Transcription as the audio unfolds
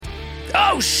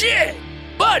Oh, shit!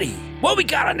 Buddy, what we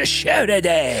got on the show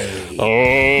today?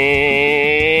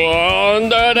 On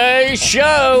today's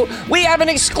show, we have an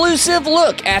exclusive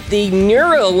look at the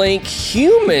Neuralink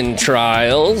human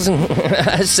trials.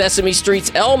 Sesame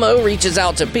Street's Elmo reaches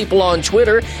out to people on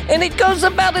Twitter, and it goes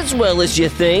about as well as you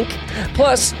think.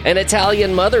 Plus, an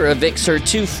Italian mother evicts her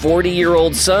two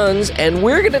 40-year-old sons, and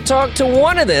we're going to talk to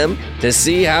one of them to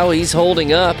see how he's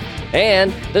holding up.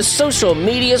 And the social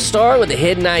media star with a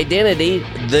hidden identity,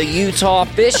 the Utah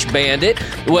Fish Bandit,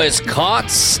 was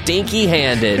caught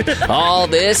stinky-handed. All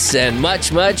this and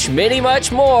much, much, many,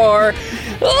 much more.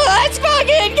 Let's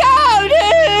fucking go,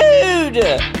 dude!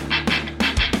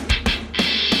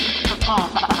 Prepare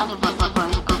for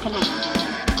unavoidable collision.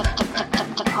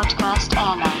 The podcast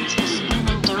airlines is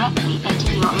beaming directly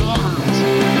into your ear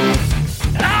holes.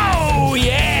 Oh,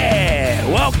 yeah!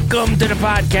 Welcome to the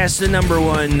podcast, the number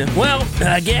one, well,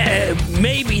 again,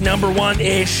 maybe number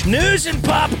one-ish news and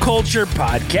pop culture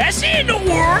podcast in the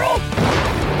world.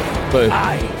 But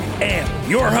I am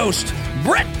your host,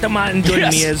 Brett DeMont, and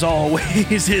joining me as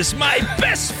always is my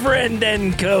best friend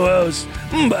and co-host,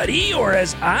 Buddy, or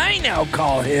as I now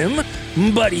call him,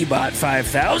 BuddyBot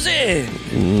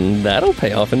 5000. that'll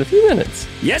pay off in a few minutes.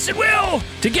 Yes, it will.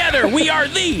 Together, we are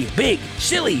the Big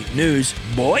Silly News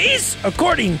Boys,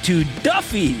 according to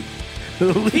Duffy,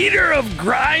 the leader of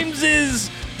Grimes'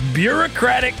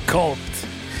 bureaucratic cult.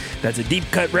 That's a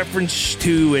deep-cut reference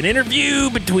to an interview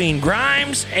between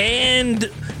Grimes and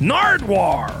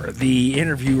Nardwuar, the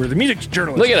interviewer, the music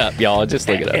journalist. Look it up, y'all. Just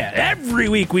look it up. Yeah, every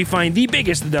week we find the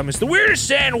biggest, the dumbest, the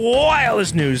weirdest, and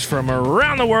wildest news from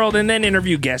around the world, and then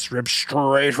interview guests ripped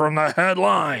straight from the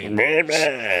headline.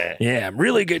 Yeah, I'm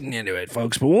really getting into it,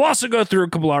 folks. But we'll also go through a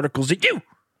couple articles that you,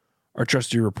 our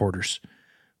trusty reporters,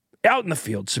 out in the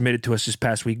field, submitted to us this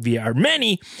past week via our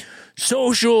many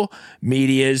social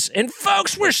medias. And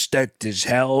folks, we're stoked as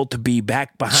hell to be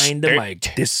back behind the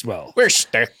mic this well. We're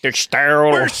stoked.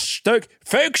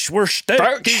 Folks, we're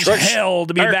stoked as hell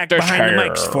to be back behind the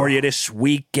mics for you this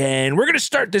weekend. We're going to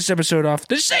start this episode off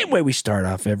the same way we start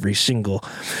off every single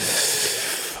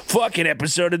fucking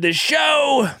episode of this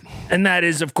show. And that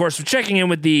is, of course, checking in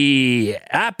with the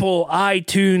Apple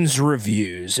iTunes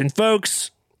reviews. And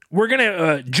folks, we're going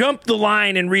to jump the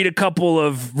line and read a couple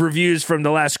of reviews from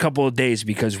the last couple of days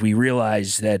because we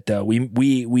realized that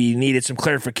we needed some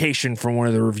clarification from one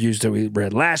of the reviews that we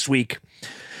read last week.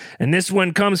 And this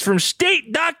one comes from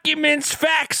State Documents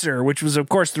Faxer, which was, of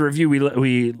course, the review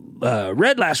we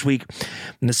read last week.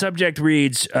 And the subject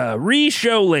reads,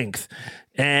 re-show length.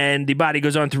 And the body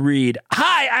goes on to read,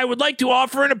 "Hi, I would like to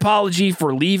offer an apology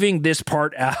for leaving this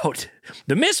part out.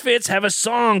 The Misfits have a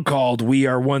song called We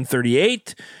Are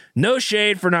 138. No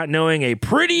shade for not knowing a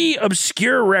pretty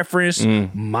obscure reference.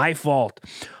 My fault.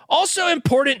 Also,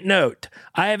 important note,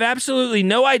 I have absolutely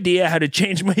no idea how to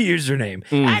change my username.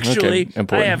 Actually,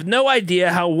 I have no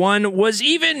idea how one was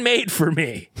even made for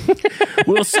me.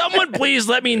 Will someone please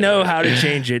let me know how to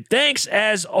change it? Thanks,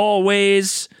 as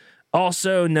always."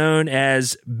 Also known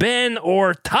as Ben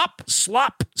or Top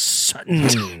Slop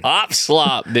Sutton. Top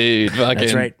Slop, dude. Fucking,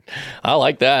 That's right. I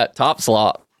like that. Top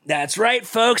Slop. That's right,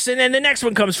 folks. And then the next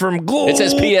one comes from Glow. It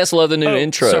says, P.S. Love the new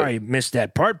intro. Sorry, missed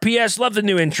that part. P.S. Love the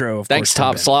new intro. Of Thanks, course,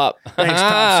 Top Slop. Thanks,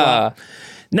 Top Slop.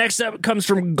 Next up comes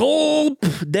from Gulp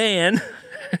Dan.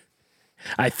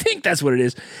 I think that's what it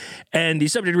is. And the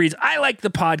subject reads, I like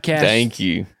the podcast. Thank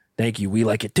you. Thank you. We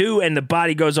like it too. And the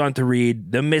body goes on to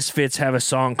read, the Misfits have a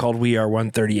song called We Are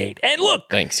 138. And look.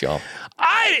 Thanks, y'all.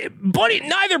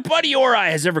 Neither Buddy or I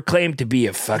has ever claimed to be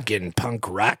a fucking punk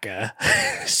rocker.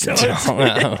 So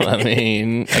I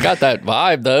mean, I got that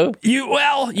vibe though. We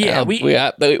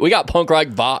got punk rock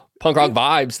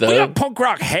vibes though. We got punk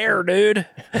rock hair, dude.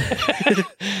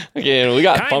 Again, we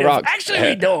got kind punk of. rock. Actually, hair.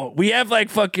 we don't. We have like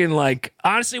fucking like.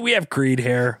 Honestly, we have Creed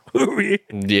hair.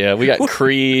 Yeah, we got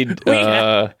Creed.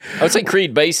 I would say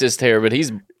Creed bassist hair, but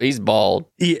he's bald.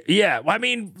 Yeah, I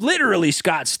mean, literally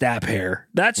Scott Stapp hair.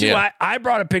 That's who I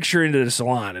brought a picture into the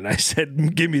salon, and I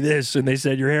said, "Give me this," and they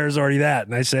said, "Your hair is already that,"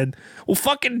 and I said, "Well,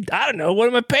 fucking, I don't know. What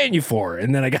am I paying you for?"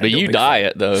 And then I got. But you dye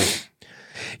it though.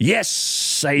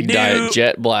 Yes, I you do. Dye it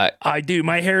jet black. I do.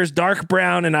 My hair is dark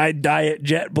brown, and I dye it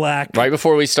jet black. Right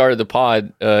before we started the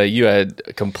pod, you had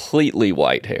completely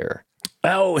white hair.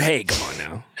 Oh, hey, come on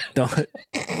now.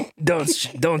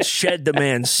 Don't shed the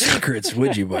man's secrets,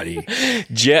 would you, buddy?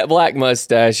 Jet black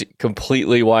mustache,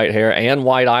 completely white hair, and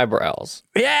white eyebrows.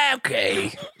 Yeah,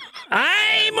 okay.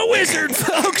 I'm a wizard,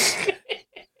 folks.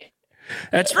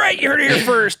 That's right. You heard it here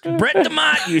first. Brett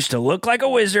DeMott used to look like a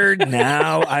wizard.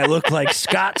 Now I look like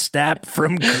Scott Stapp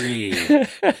from Creed.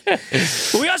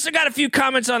 We also got a few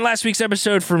comments on last week's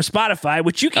episode from Spotify,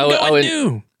 which you can go and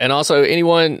do. And also,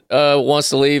 anyone wants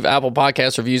to leave Apple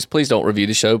Podcast reviews, please don't review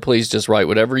the show. Please just write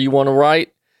whatever you want to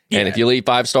write. Yeah. And if you leave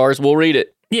 5 stars, we'll read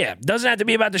it. Yeah, doesn't have to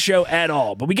be about the show at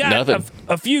all. But we got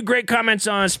a few great comments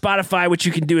on Spotify, which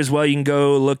you can do as well. You can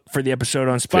go look for the episode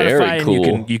on Spotify. Very cool.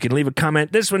 And you can leave a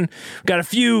comment. This one, got a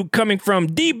few coming from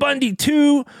D Bundy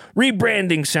 2.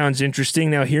 Rebranding sounds interesting.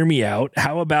 Now hear me out.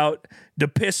 How about the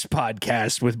Piss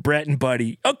Podcast with Brett and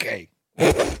Buddy? Okay.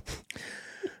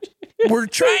 We're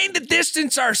trying to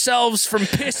distance ourselves from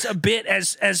piss a bit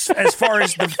as far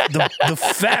as the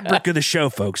fabric of the show,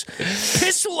 folks.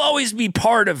 Piss will always be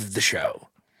part of the show,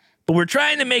 but we're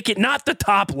trying to make it not the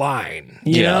top line,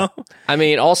 you know? I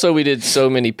mean, also, we did so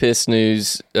many piss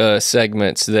news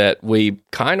segments that we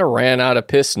kind of ran out of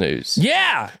piss news.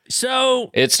 Yeah, so...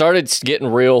 It started getting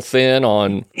real thin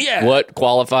on what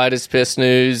qualified as piss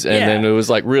news, and then it was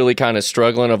like really kind of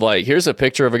struggling of like, here's a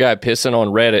picture of a guy pissing on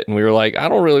Reddit, and we were like, I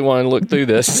don't really want to look through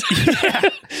this.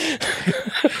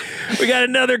 We got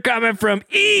another comment from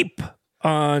Eep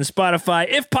on Spotify.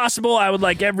 If possible, I would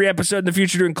like every episode in the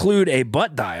future to include a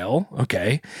butt dial.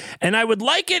 Okay. And I would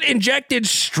like it injected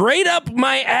straight up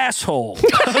my asshole.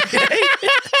 Okay.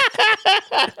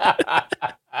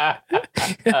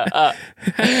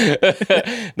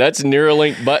 That's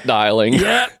Neuralink butt dialing.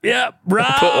 Yep.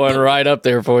 Rob. Put one right up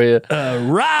there for you.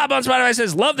 Rob on Spotify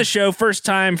says, love the show. First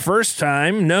time.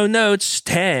 No notes.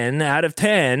 10 out of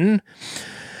 10.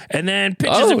 And then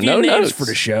pitches a few names for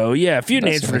the show. Yeah, a few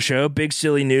names for the show. Big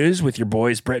Silly News with your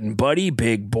boys Brett and Buddy.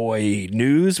 Big Boy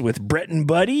News with Brett and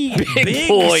Buddy. Big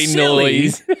Boy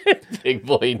Noise. Big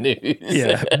Boy News.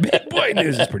 Yeah, Big Boy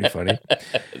News is pretty funny.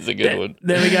 That's a good one.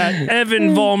 Then we got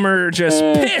Evan Vollmer, just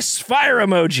piss, fire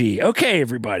emoji. Okay,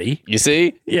 everybody. You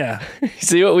see? Yeah. You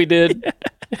see what we did?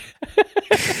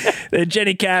 Then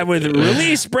Jenny Cat with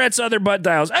release Brett's other butt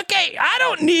dials. Okay, I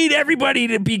don't need everybody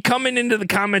to be coming into the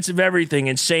comments of everything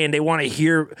and saying they want to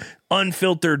hear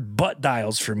unfiltered butt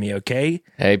dials from me, okay?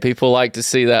 Hey, people like to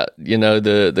see that, you know,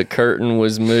 the curtain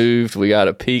was moved. We got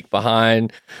a peek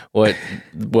behind what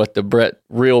the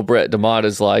real Brett DeMott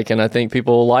is like, and I think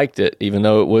people liked it, even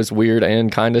though it was weird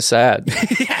and kind of sad.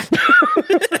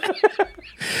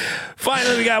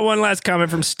 Finally, we got one last comment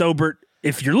from Stobert.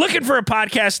 If you're looking for a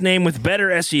podcast name with better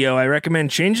SEO, I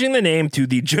recommend changing the name to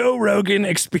the Joe Rogan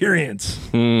Experience.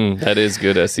 That is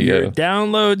good SEO. Your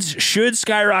downloads should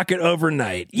skyrocket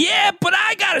overnight. Yeah, but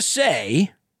I gotta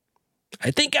say,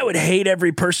 I think I would hate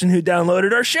every person who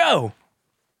downloaded our show.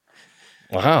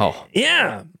 Wow.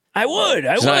 Yeah, I would.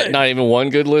 I would. Not even one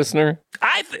good listener?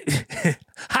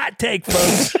 Hot take,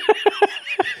 folks.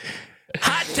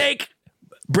 Hot take.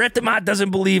 Brett DeMott doesn't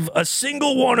believe a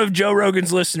single one of Joe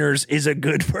Rogan's listeners is a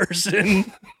good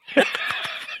person.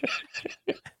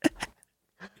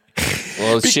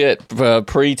 Well, shit.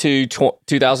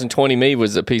 Pre-2020 me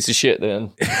was a piece of shit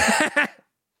then.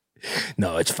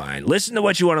 No, it's fine. Listen to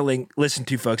what you want to listen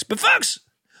to, folks. But, folks,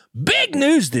 big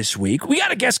news this week. We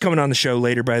got a guest coming on the show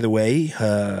later, by the way.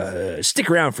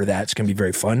 Stick around for that. It's going to be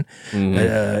very fun.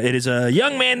 Mm-hmm. It is a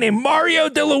young man named Mario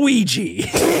DeLuigi.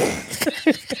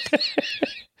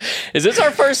 Is this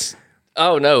our first?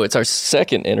 Oh, no, it's our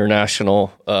second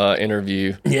international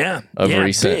interview. Yeah.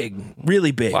 Recent. Big.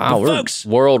 Really big. Wow, but folks,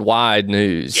 worldwide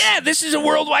news. Yeah, this is a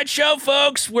worldwide show,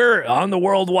 folks. We're on the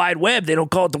World Wide Web. They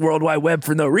don't call it the World Wide Web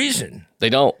for no reason.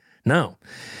 They don't. No.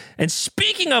 And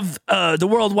speaking of the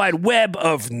World Wide Web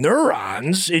of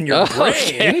neurons in your brain.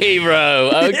 Okay,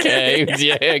 bro. Okay.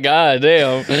 Yeah,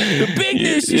 goddamn. The big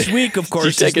news this week, of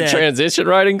course, did you take a transition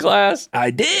writing class?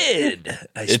 I did.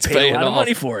 It's paid a lot of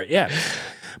money for it, yeah.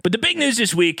 But the big news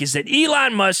this week is that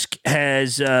Elon Musk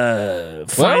has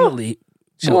finally...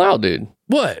 Chill out, dude.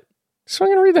 What? So I'm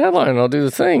going to read the headline and I'll do the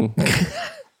thing.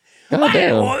 God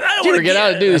damn. Did you ever get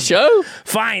out and do the show?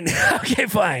 Fine. Okay,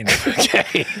 fine.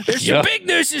 Okay. There's some big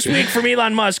news this week from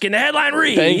Elon Musk, and the headline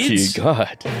reads... Thank you,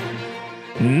 God.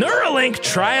 Neuralink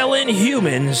trial in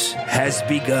humans has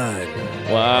begun.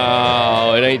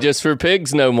 Wow, it ain't just for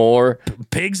pigs no more.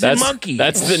 Pigs and monkeys.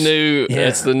 That's the new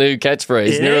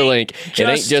catchphrase. Neuralink. It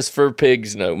ain't just for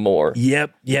pigs no more.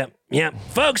 Yep.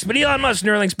 Folks, but Elon Musk,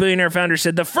 Neuralink's billionaire founder,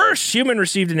 said the first human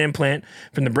received an implant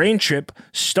from the brain chip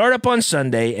startup on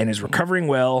Sunday and is recovering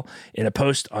well in a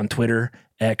post on Twitter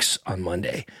X on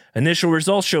Monday. Initial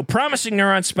results show promising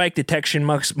neuron spike detection,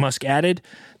 Musk added.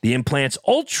 The implant's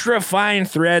ultra-fine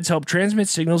threads help transmit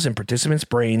signals in participants'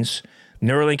 brains,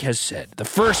 Neuralink has said. The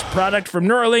first product from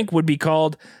Neuralink would be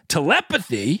called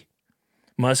Telepathy.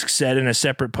 Musk said in a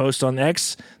separate post on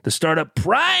X, the startup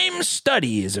Prime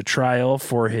Study is a trial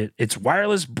for its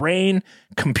wireless brain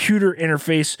computer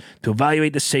interface to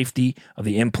evaluate the safety of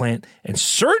the implant and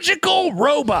surgical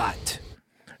robot.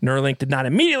 Neuralink did not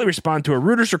immediately respond to a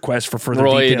Reuters request for further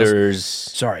details.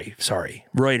 Sorry.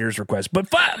 Reuters request. But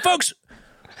folks,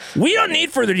 we don't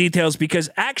need further details because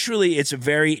actually it's a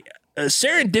very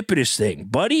serendipitous thing.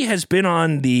 Buddy has been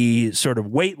on the sort of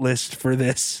wait list for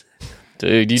this.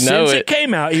 Dude, Since it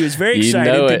came out, he was very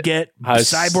excited to get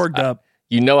cyborged up.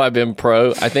 I've been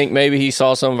pro. I think maybe he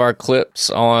saw some of our clips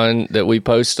that we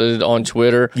posted on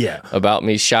Twitter about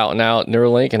me shouting out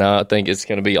Neuralink, and I think it's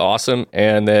going to be awesome.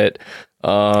 And that,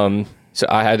 so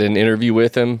I had an interview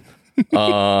with him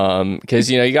because,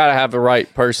 you got to have the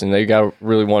right person. You got to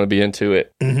really want to be into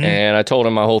it. Mm-hmm. And I told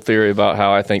him my whole theory about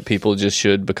how I think people just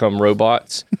should become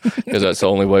robots because that's the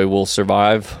only way we'll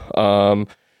survive.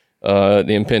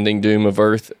 The impending doom of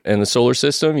Earth and the solar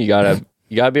system. You gotta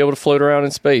be able to float around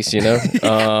in space,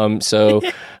 So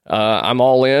I'm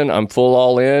all in. I'm full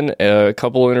all in. A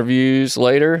couple interviews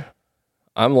later,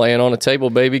 I'm laying on a table,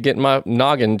 baby, getting my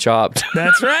noggin chopped.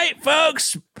 That's right,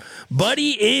 folks.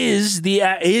 Buddy is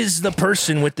the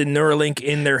person with the Neuralink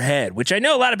in their head, which I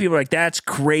know a lot of people are like, that's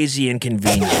crazy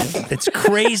inconvenient. It's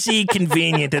crazy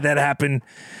convenient that happened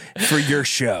for your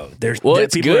show. It's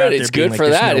good. It's good for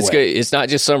that. It's good. It's not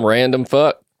just some random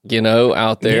fuck,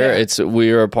 out there. Yeah.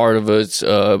 We are a part of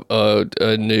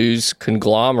a news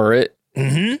conglomerate.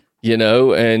 Mm-hmm.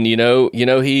 And Elon,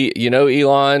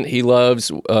 he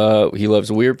loves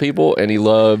weird people and he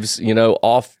loves,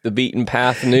 off the beaten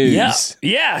path news.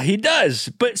 Yeah, he does.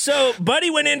 But so Buddy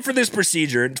went in for this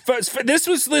procedure. This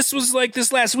was like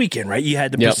this last weekend, right? You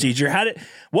had the procedure.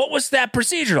 What was that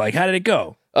procedure like? How did it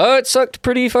go? It sucked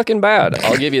pretty fucking bad.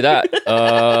 I'll give you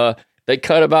that. They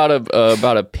cut about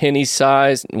a penny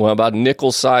size, about a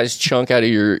nickel sized chunk out of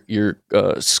your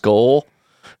skull.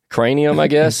 Cranium, I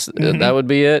guess. Mm-hmm. That would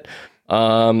be it.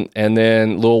 And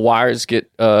then little wires get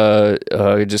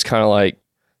just kind of like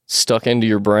stuck into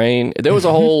your brain. There was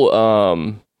a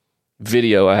whole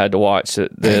video I had to watch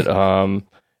that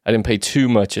I didn't pay too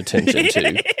much attention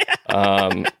to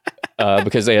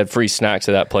because they had free snacks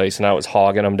at that place and I was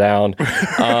hogging them down.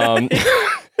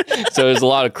 So there's a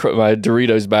lot of my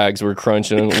Doritos bags were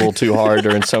crunching a little too hard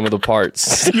during some of the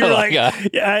parts. You're like,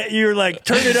 you're like,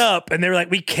 turn it up, and they're like,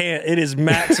 we can't. It is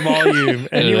max volume,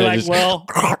 and you're like, well,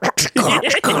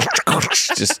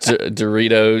 just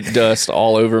Dorito dust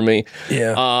all over me.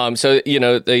 Yeah. So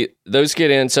those get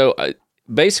in. So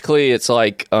basically, it's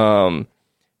like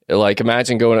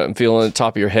imagine going up and feeling the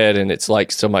top of your head, and it's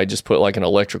like somebody just put like an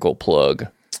electrical plug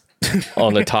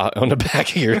on the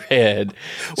back of your head.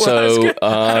 Well,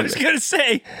 I was gonna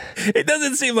say, it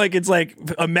doesn't seem like it's like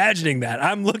imagining that.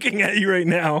 I'm looking at you right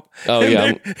now. Oh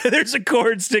yeah, there's a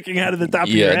cord sticking out of the top of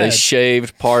your head. Yeah, they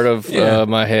shaved part of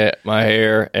my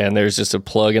hair, and there's just a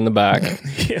plug in the back.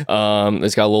 It's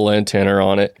got a little antenna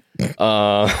on it. It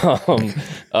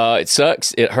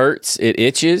sucks. It hurts. It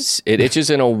itches. It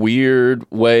itches in a weird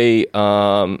way.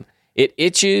 It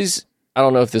itches. I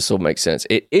don't know if this will make sense.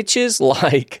 It itches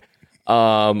like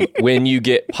when you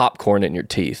get popcorn in your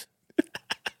teeth.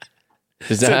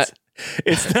 Is that?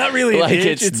 It's not really an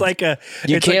itch. It's like an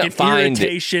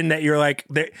irritation that you're like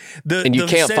the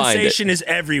sensation is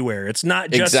everywhere. It's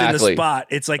not just in the spot.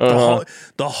 It's like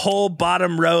the whole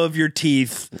bottom row of your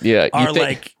teeth. Yeah,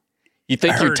 you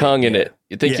think your tongue in it.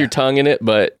 You think your tongue in it,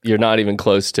 but you're not even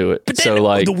close to it. But then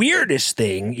the weirdest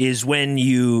thing is when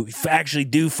you actually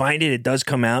do find it, it does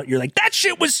come out. You're like, that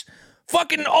shit was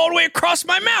fucking all the way across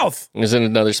my mouth. It's in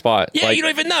another spot. Yeah, you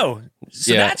don't even know.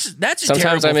 So that's a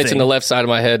sometimes I'm itching thing. the left side of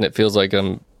my head, and it feels like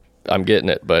I'm getting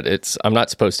it, but I'm not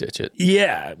supposed to itch it.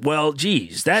 Yeah, well,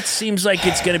 geez, that seems like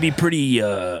it's going to be pretty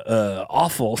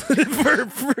awful for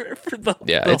the.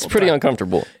 Yeah, it's pretty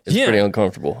uncomfortable. It's pretty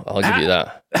uncomfortable. I'll give you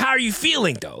that. How are you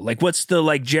feeling though? Like, what's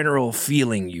the general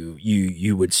feeling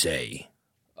you would say?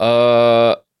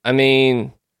 I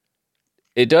mean,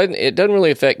 it doesn't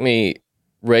really affect me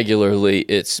regularly.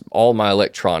 It's all my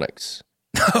electronics.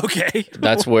 Okay,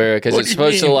 that's where because it's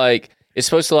supposed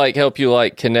to help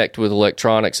you connect with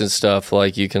electronics and stuff.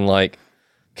 Like you can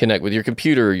connect with your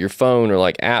computer, or your phone, or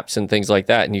apps and things like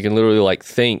that, and you can literally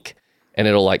think, and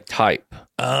it'll type.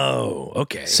 Oh,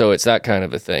 okay. So it's that kind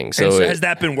of a thing. So has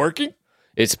that been working?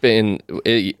 It's been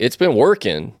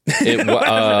working. It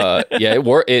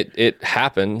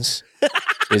happens.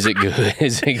 Is it good?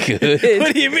 Is it good?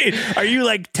 What do you mean? Are you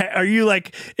in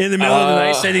the middle of the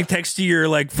night sending text to your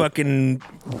fucking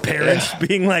parents,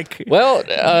 being like? Well,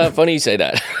 funny you say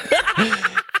that.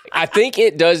 I think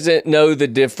it doesn't know the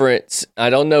difference. I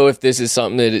don't know if this is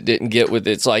something that it didn't get with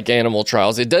its like animal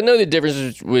trials. It doesn't know the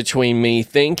difference between me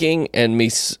thinking and me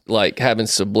like having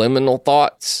subliminal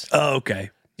thoughts. Oh,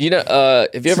 okay. You know,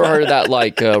 have you ever heard of that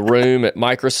like room at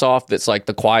Microsoft that's like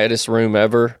the quietest room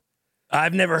ever?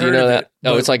 I've never heard of that? it.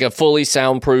 No, it's like a fully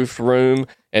soundproof room,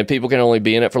 and people can only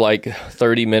be in it for like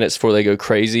 30 minutes before they go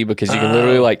crazy because you can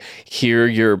literally like hear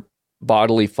your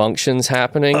bodily functions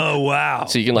happening. Oh, wow.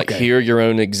 So you can like hear your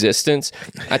own existence.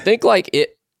 I think like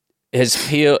it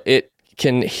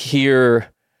can hear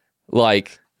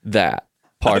like that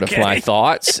part of my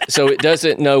thoughts. So it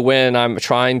doesn't know when I'm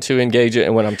trying to engage it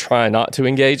and when I'm trying not to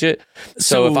engage it.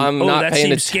 So if I'm not that paying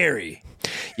seems scary.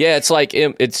 Yeah, it's like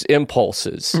it's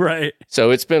impulses. Right. So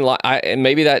it's been like, and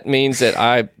maybe that means that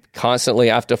I constantly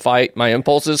have to fight my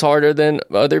impulses harder than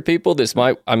other people.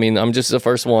 I'm just the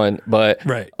first one, but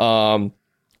right. The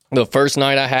first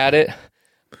night I had it,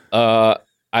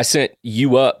 I sent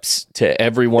you-ups to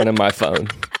everyone in my phone.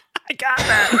 I got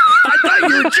that. I thought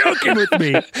you were joking with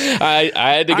me.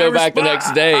 I had to go back the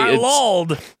next day. I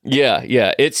lulled.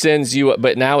 Yeah. It sends you up,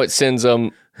 but now it sends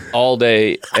them all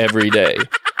day, every day.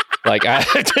 Like I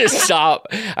have to stop.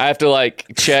 I have to like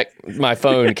check my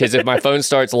phone because if my phone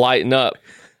starts lighting up,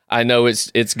 I know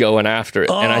it's going after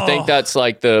it. And I think that's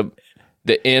like the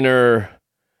inner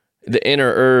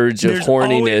urge of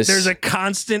horniness. There's a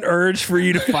constant urge for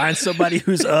you to find somebody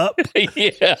who's up.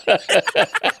 Yeah.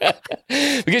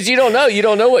 Because you don't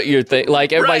know what you're thinking.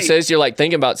 Like everybody says you're like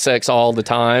thinking about sex all the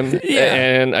time. Yeah.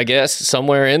 And I guess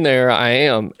somewhere in there I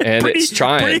am. And it's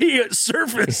trying. Pretty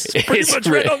surface. Pretty much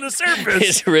right on the surface.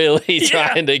 It's really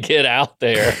trying to get out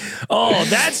there. Oh,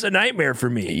 that's a nightmare for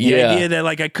me. The idea that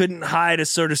like I couldn't hide a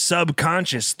sort of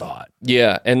subconscious thought.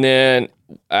 Yeah. And then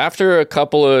after a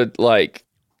couple of like,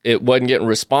 it wasn't getting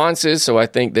responses, so I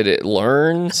think that it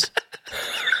learns.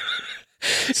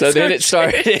 So then it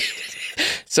started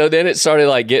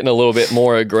like getting a little bit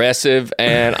more aggressive,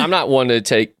 and I'm not one to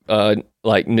take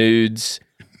like nudes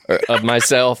of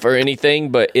myself or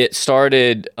anything, but it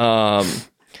started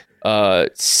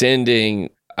sending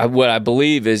what I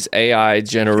believe is AI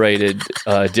generated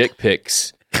dick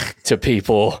pics to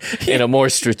people in a more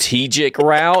strategic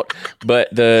route, but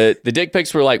the dick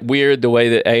pics were like weird the way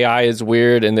that AI is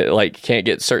weird and that like can't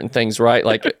get certain things right.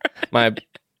 Like my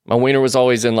wiener was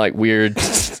always in like weird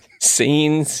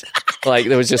scenes. Like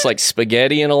there was just like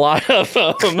spaghetti in a lot of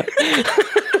them.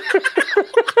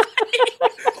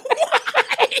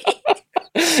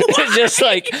 Just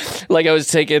like I was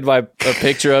taking a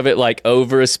picture of it like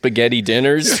over a spaghetti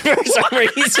dinners for some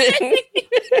reason.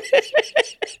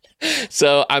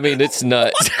 So, I mean, it's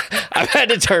nuts. I've had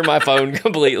to turn my phone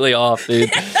completely off, dude.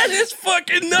 Yeah, that is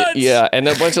fucking nuts. Yeah, and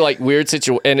a bunch of like weird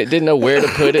situations, and it didn't know where to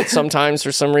put it sometimes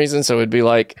for some reason. So it'd be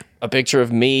like a picture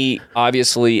of me,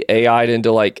 obviously AI'd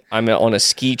into like I'm on a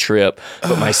ski trip,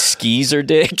 but my skis are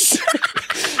dicks.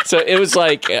 So it was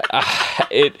like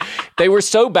they were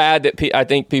so bad that I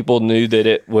think people knew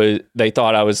that they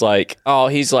thought I was like, oh,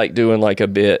 he's like doing like a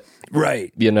bit.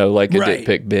 Right. You know, like a dick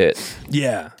pic bit.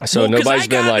 Yeah. So nobody's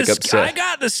been like upset. I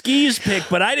got the skis pic,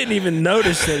 but I didn't even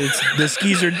notice that the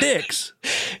skis are dicks.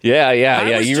 Yeah.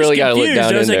 You really got to look down in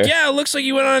there. I was like, yeah, it looks like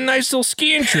you went on a nice little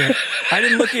skiing trip. I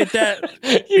didn't look at that.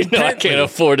 I can't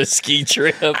afford a ski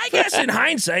trip. I guess in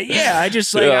hindsight, yeah. I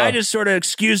just sort of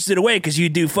excused it away because you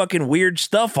do fucking weird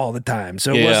stuff all the time.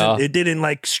 So it didn't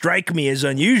like strike me as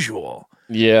unusual.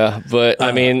 Yeah, but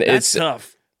I mean, it's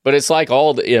tough. But it's like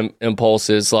all the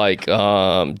impulses, like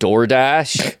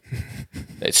DoorDash.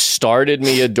 It started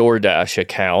me a DoorDash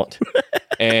account.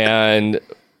 And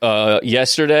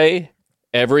yesterday,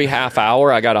 every half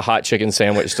hour, I got a hot chicken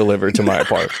sandwich delivered to my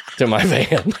apartment, to my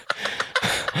van.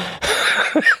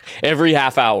 Every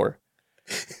half hour.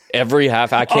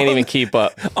 I can't even keep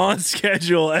up. On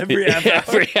schedule, every half hour.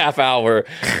 Every half hour,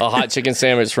 a hot chicken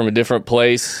sandwich from a different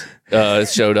place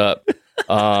showed up.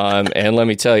 And let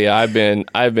me tell you, I've been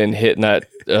hitting that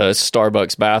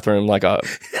Starbucks bathroom like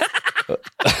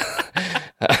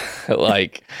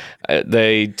like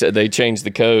they changed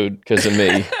the code because of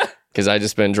me, because I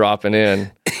just been dropping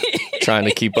in trying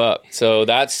to keep up. So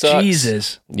that sucks.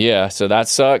 Jesus. Yeah. So that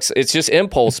sucks. It's just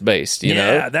impulse based, you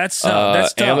know? Yeah, that's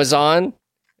tough.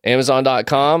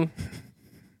 Amazon.com.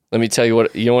 Let me tell you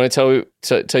what you want to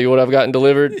tell you what I've gotten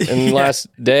delivered in the last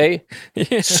day.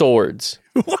 Yeah. Swords,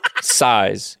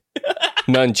 size,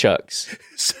 nunchucks,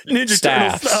 Ninja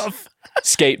Turtle stuff,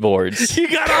 skateboards. You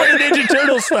got all the Ninja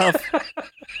Turtle stuff.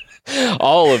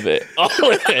 All of it.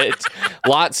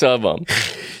 Lots of them.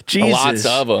 Jesus. Lots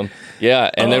of them.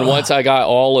 Yeah. And then once I got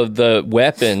all of the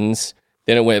weapons,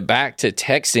 then it went back to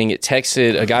texting. It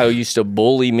texted a guy who used to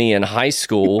bully me in high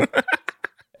school.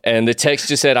 And the text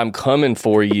just said, "I'm coming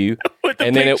for you."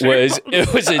 And then it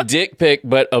was a dick pic,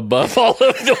 but above all of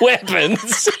the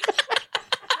weapons.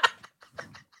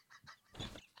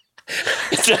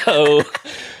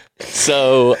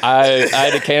 So I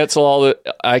had to cancel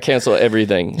I canceled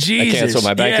everything. Jesus, I canceled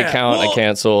my bank account. I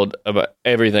canceled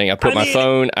everything. I have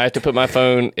to put my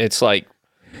phone. It's like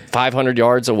 500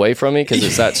 yards away from me because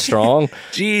it's that strong.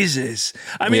 Jesus.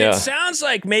 I mean, It sounds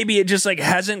like maybe it just like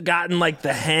hasn't gotten like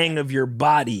the hang of your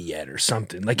body yet or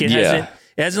something. Like it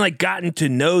hasn't like gotten to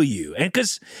know you. And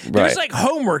because there's like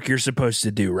homework you're supposed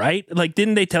to do, right? Like,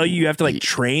 didn't they tell you have to like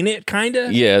train it kind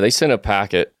of? Yeah, they sent a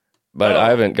packet, but I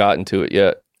haven't gotten to it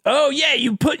yet. Oh yeah,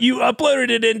 you uploaded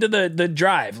it into the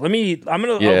drive. I'm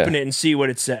gonna open it and see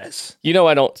what it says. You know,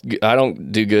 I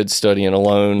don't do good studying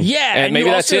alone. Yeah, and maybe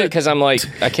that's it because I'm like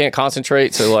I can't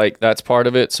concentrate, so like that's part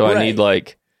of it. So I need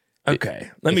like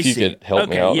let me see. You could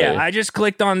help me out. Yeah, maybe. I just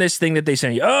clicked on this thing that they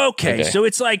sent you. Okay, so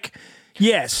it's like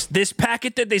yes, this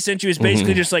packet that they sent you is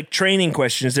basically just like training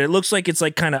questions. It looks like it's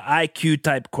like kind of IQ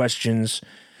type questions.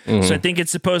 So I think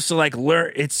it's supposed to like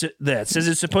learn. It says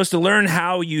it's supposed to learn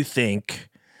how you think.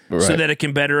 Right. So that it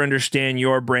can better understand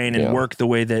your brain and work the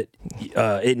way that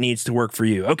it needs to work for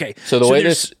you. Okay. So the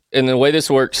way this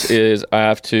works is I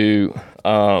have to.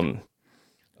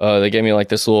 They gave me like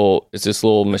this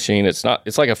little machine. It's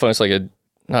like a phone. It's like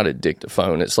not a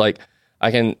dictaphone. It's like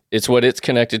it's what it's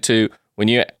connected to. When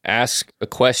you ask a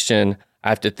question, I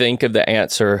have to think of the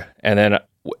answer and then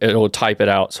it'll type it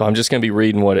out. So I'm just going to be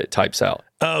reading what it types out.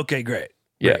 Okay, great.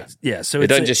 Yeah. Right. Yeah. So it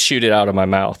doesn't just shoot it out of my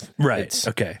mouth. Right.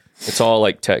 Okay. It's all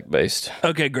like tech based.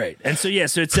 Okay, great. And so it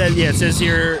says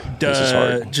here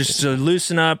just to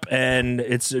loosen up, and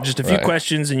it's just a few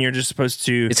questions, and you're just supposed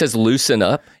to. It says loosen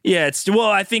up. Yeah,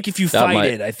 I think if you fight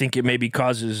it, I think it maybe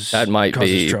causes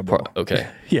trouble. Okay.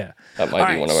 Yeah. That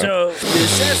might be one of them. So it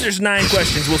says there's 9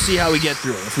 questions. We'll see how we get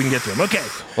through them. If we can get through them. Okay.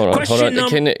 Hold on.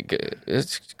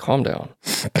 Calm down.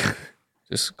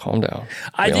 Just calm down.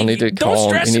 Don't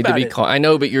stress you need about to be calm. I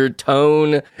know, but your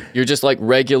tone, your just like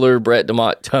regular Brett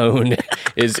DeMott tone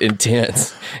is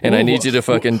intense. And I need you to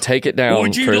fucking take it down for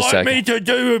a second. Would you like me to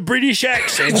do a British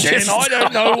accent? I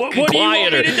don't know. What do you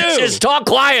want me to do? Just talk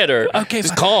quieter. Okay,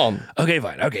 just calm. Okay,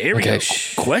 fine. Okay, here we go.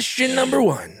 Question number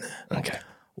 1. Okay.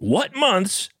 What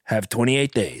months have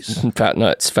 28 days? Fat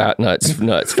nuts, fat nuts,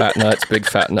 fat nuts, big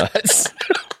fat nuts.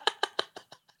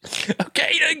 Okay,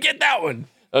 you didn't get that one.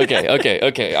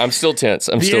 Okay. I'm still tense.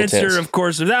 The answer, of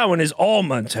course, of that one is all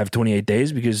months have 28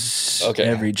 days because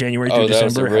every January through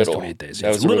December has 28 days.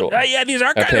 That was a riddle. Yeah, these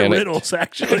are kind of riddles,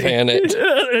 actually. I panicked.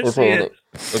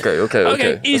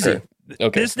 Okay. Easy.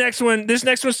 Okay. This next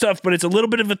one's tough, but it's a little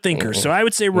bit of a thinker. So I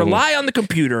would say rely on the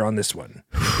computer on this one.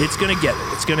 It's gonna get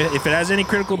it. If it has any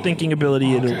critical thinking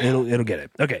ability, it'll get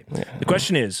it. Okay. The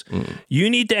question is, you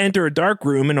need to enter a dark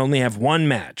room and only have one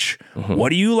match. What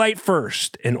do you light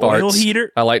first? An oil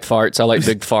heater? I light farts. I like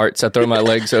big farts. I throw my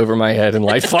legs over my head and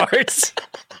light farts.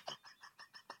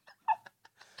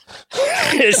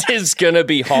 This is gonna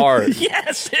be hard.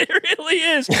 Yes, it really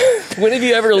is. When have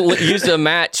you ever used a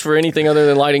match for anything other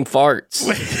than lighting farts?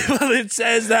 Well, it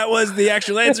says that was the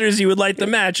actual answer is you would light the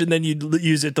match and then you'd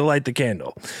use it to light the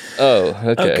candle. Oh,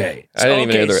 okay. I didn't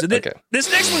even know this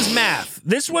next one's math.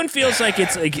 This one feels like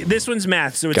this one's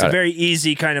math, so it's very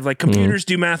easy kind of like computers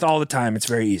do math all the time. It's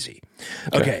very easy.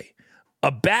 Okay.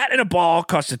 A bat and a ball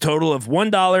cost a total of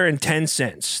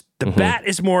 $1.10. The bat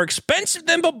is more expensive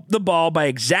than the ball by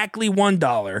exactly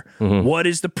 $1. What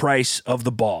is the price of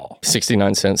the ball?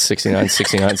 69 cents, 69,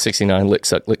 69, 69, lick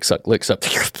suck, slurping,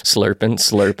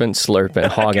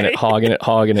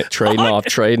 hogging it,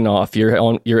 trading off. You're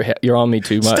on me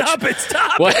too much. Stop it.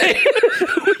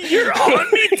 You're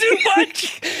on me too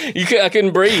much. I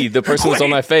couldn't breathe. The person was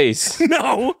on my face.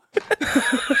 No.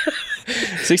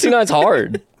 69's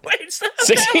hard. Wait, stop.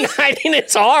 69,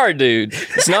 it's hard, dude.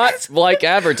 It's not like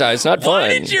advertised. It's not fun.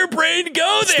 Why did your brain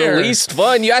go it's there? It's the least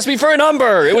fun. You asked me for a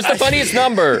number. It was the funniest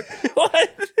number. What?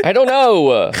 I don't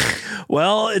know.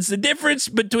 Well, it's the difference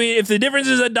between, if the difference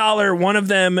is $1, one of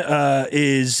them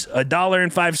is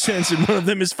 $1.05 and one of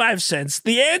them is 5 cents.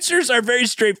 The answers are very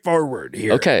straightforward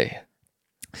here. Okay.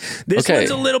 This one's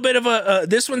a little bit of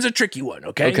this one's a tricky one,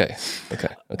 okay?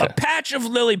 Okay. A patch of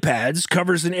lily pads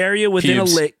covers an area within a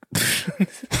lake.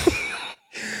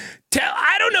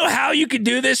 I don't know how you could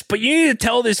do this, but you need to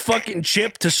tell this fucking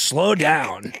chip to slow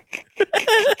down.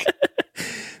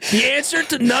 The answer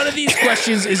to none of these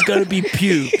questions is going to be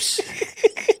pubes.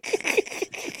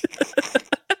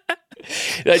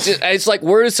 It's like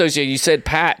word association. You said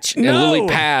patch and lily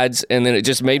pads, and then it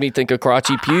just made me think of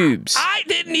crotchy pubes. I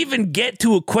didn't even get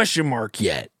to a question mark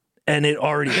yet, and it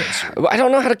already answered. I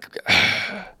don't know how to.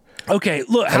 Okay,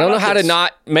 look. I don't know how to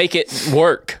not make it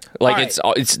work. Like it's.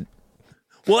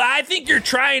 Well, I think you're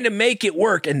trying to make it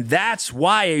work, and that's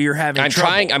why you're having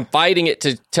trouble. I'm fighting it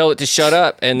to tell it to shut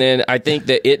up, and then I think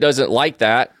that it doesn't like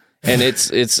that, and it's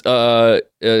what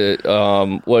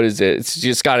is it? It's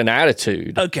just got an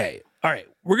attitude. Okay, all right.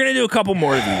 We're gonna do a couple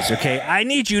more of these. Okay, I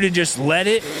need you to just let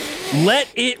it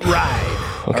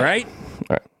ride. Okay. All right. All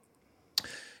right.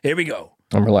 Here we go.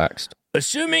 I'm relaxed.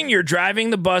 Assuming you're driving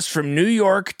the bus from New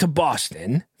York to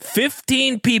Boston,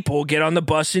 15 people get on the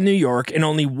bus in New York, and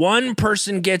only one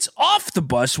person gets off the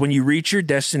bus when you reach your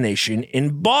destination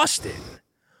in Boston.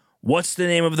 What's the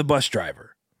name of the bus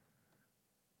driver?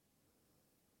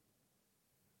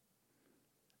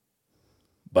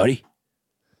 Buddy?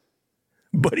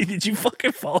 Buddy, did you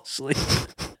fucking fall asleep?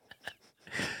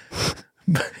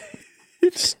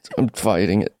 I'm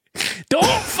fighting it.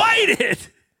 Don't fight it!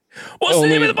 What's the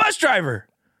name of the bus driver?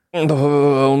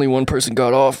 Only one person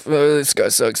got off. This guy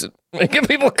sucks at making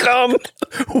people come.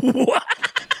 What?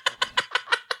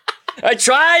 I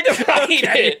tried to fight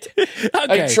it.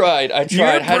 Okay. I tried.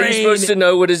 How are you supposed to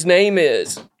know what his name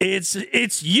is?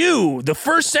 It's you. The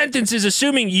first sentence is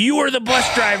assuming you are the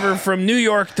bus driver from New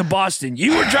York to Boston.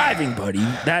 You were driving, buddy.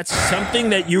 That's something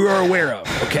that you are aware of,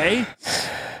 okay?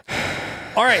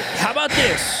 All right, how about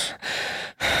this?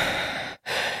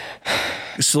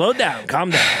 Slow down. Calm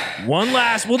down.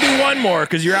 We'll do one more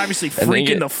because you're obviously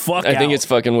freaking the fuck out. I think it's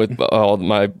fucking with how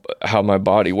my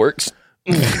body works.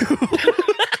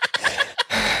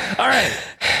 All right.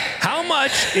 How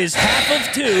much is half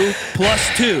of 2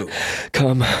 plus 2?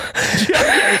 Come. No.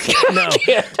 I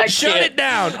Shut can't. it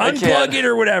down. Unplug it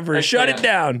or whatever. Shut it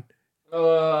down.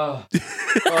 Oh,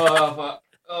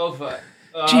 fuck.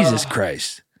 Jesus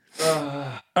Christ.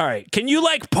 All right. Can you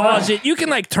pause it? You can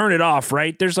turn it off,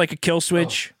 right? There's a kill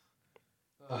switch.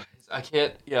 I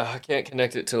can't. Yeah, I can't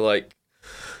connect it to I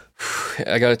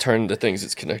gotta turn the things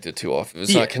it's connected to off. If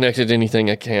it's not connected to anything,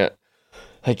 I can't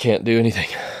do anything.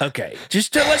 Okay.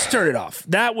 Just let's turn it off.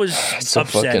 That was so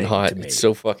fucking hot. To me. It's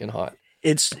so fucking hot.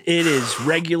 It is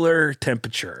regular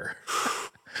temperature.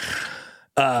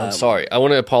 I'm sorry. I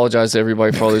want to apologize to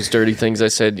everybody for all those dirty things I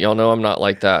said. Y'all know I'm not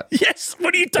like that. Yes.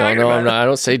 What are you talking Y'all know about? I'm not. I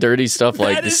don't say dirty stuff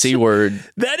like the C word.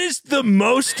 That is the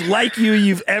most like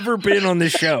you've ever been on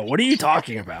this show. What are you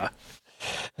talking about?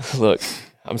 Look,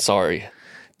 I'm sorry.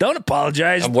 Don't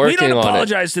apologize. I'm working on it. We don't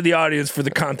apologize to the audience for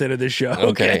the content of this show.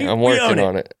 Okay, I'm working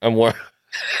on it.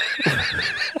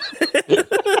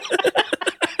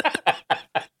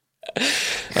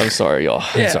 I'm sorry, y'all.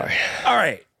 I'm sorry. All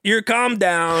right. You're calmed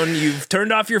down. You've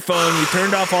turned off your phone. You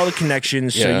turned off all the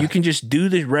connections. So you can just do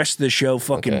the rest of the show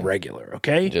fucking regular,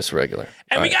 okay? Just regular.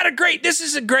 And this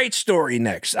is a great story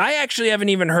next. I actually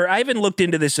haven't looked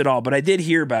into this at all, but I did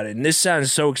hear about it. And this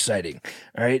sounds so exciting.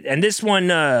 All right. And this one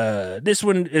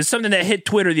is something that hit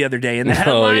Twitter the other day. And the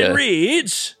headline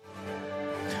reads,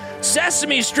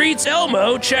 Sesame Street's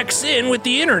Elmo checks in with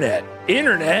the internet.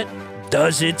 Internet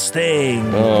does its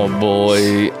thing. Oh,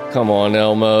 boy. Come on,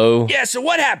 Elmo. Yeah, so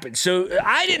what happened? So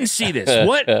I didn't see this.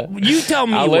 What? You tell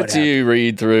me. I'll let you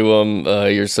read through them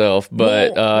yourself.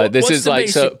 But this is the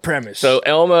basic premise. So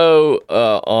Elmo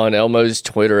on Elmo's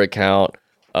Twitter account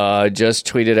just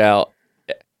tweeted out,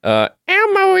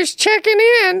 Elmo is checking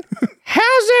in.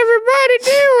 How's everybody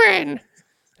doing?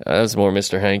 That was more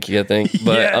Mr. Hanky, I think.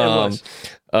 But yeah, it was.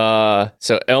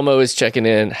 So Elmo is checking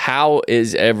in. How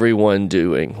is everyone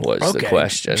doing? Was the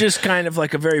question. Just kind of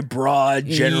like a very broad,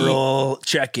 general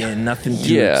check-in. Nothing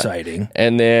too exciting.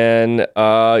 And then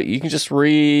you can just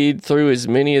read through as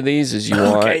many of these as you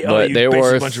want. But there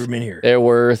were a bunch of them in here. There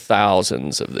were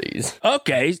thousands of these.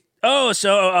 Okay.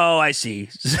 I see.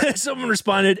 Someone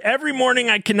responded, every morning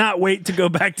I cannot wait to go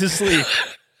back to sleep.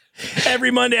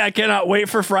 Every Monday I cannot wait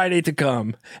for Friday to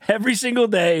come. Every single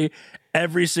day.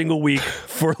 Every single week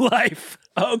for life.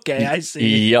 Okay, I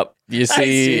see. Yep. You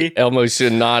see, Elmo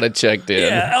should not have checked in.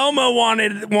 Yeah, Elmo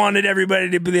wanted everybody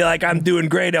to be like, I'm doing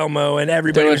great, Elmo. And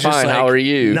everybody was just fine. like, how are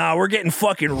you? Nah, we're getting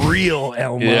fucking real,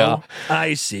 Elmo. Yeah.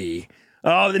 I see.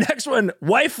 Oh, the next one.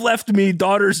 Wife left me.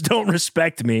 Daughters don't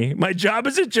respect me. My job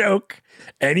is a joke.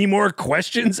 Any more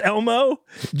questions, Elmo?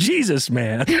 Jesus,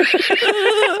 man.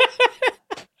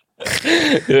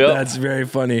 That's very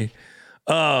funny.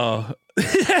 Oh.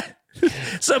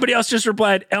 Somebody else just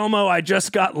replied, Elmo, I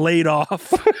just got laid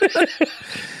off.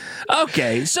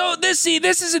 Okay, so this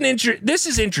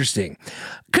is interesting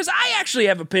because I actually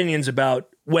have opinions about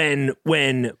when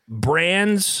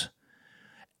brands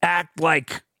act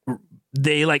like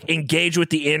they like engage with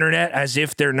the internet as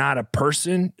if they're not a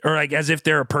person, or like as if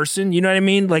they're a person. You know what I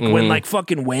mean? Like when like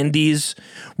fucking Wendy's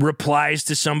replies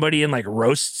to somebody and like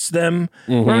roasts them.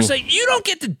 Where I was like, you don't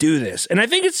get to do this. And I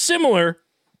think it's similar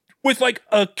with like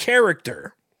a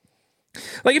character.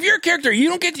 Like if you're a character, you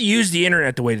don't get to use the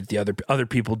internet the way that the other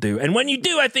people do. And when you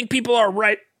do, I think people are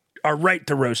right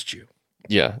to roast you.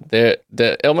 Yeah,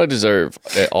 the Elmo deserve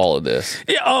all of this.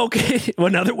 Yeah, okay.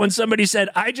 Another one, somebody said,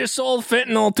 I just sold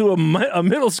fentanyl to a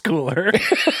middle schooler.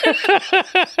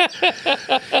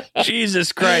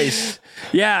 Jesus Christ.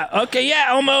 Yeah, okay, yeah,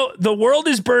 Elmo, the world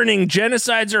is burning.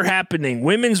 Genocides are happening.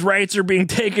 Women's rights are being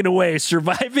taken away.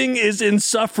 Surviving is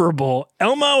insufferable.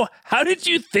 Elmo, how did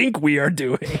you think we are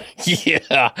doing?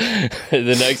 Yeah,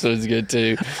 the next one's good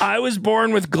too. I was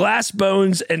born with glass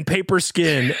bones and paper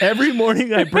skin. Every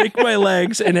morning I break my legs,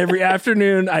 and every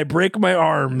afternoon I break my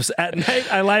arms. At night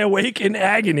I lie awake in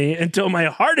agony until my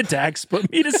heart attacks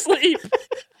put me to sleep.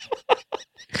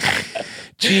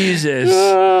 Jesus.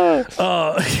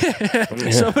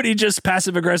 Somebody just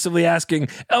passive aggressively asking,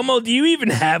 Elmo, do you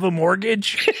even have a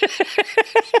mortgage?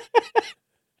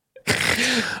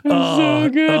 So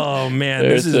good. Oh man,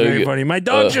 this is so very funny. My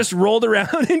dog just rolled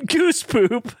around in goose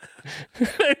poop.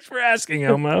 Thanks for asking,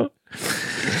 Elmo.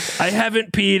 I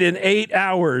haven't peed in 8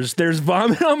 hours. There's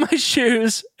vomit on my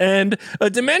shoes, and a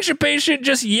dementia patient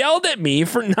just yelled at me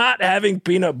for not having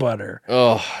peanut butter.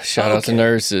 Oh, shout out to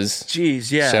nurses. Jeez,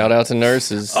 yeah. Shout out to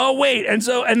nurses. Oh, wait. And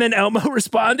then Elmo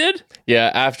responded? Yeah,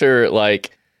 after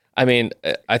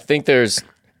I think there's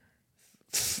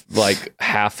like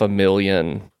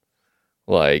 500,000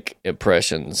 like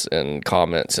impressions and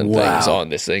comments and things on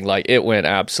this thing. Like it went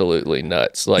absolutely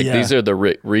nuts. Like these are the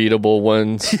readable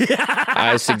ones.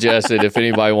 I suggested if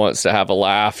anybody wants to have a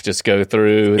laugh, just go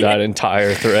through that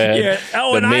entire thread. Yeah.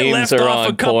 Oh, the and I left off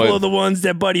a couple point. of the ones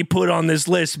that Buddy put on this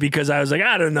list because I was like,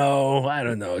 I don't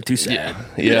know. Too sad.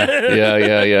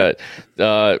 Yeah.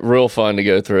 Real fun to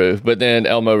go through. But then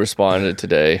Elmo responded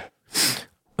today.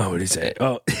 Oh, what did he say?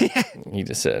 Oh, he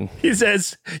just said. He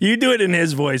says, you do it in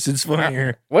his voice. It's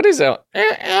funnier. What is that?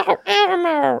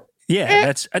 Elmo.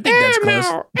 Yeah, I think that's close.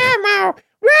 Elmo.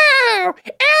 Wow,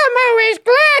 Elmo is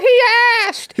glad he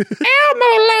asked. Elmo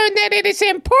learned that it is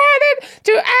important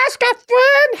to ask a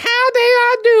friend how they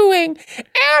are doing.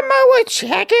 Elmo will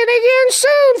check in again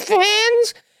soon,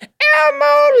 friends.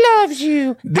 Elmo loves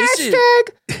you.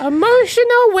 Hashtag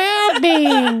emotional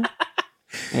well-being.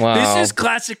 Wow. This is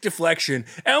classic deflection.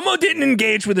 Elmo didn't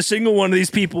engage with a single one of these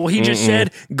people. He just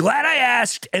said, glad I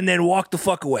asked, and then walked the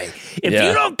fuck away. If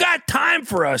you don't got time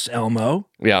for us, Elmo,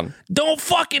 don't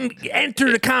fucking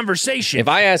enter the conversation. If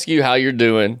I ask you how you're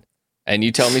doing, and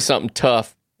you tell me something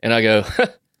tough, and I go,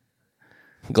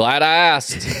 glad I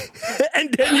asked.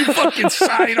 And then you fucking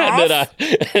sign off.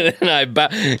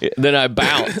 then I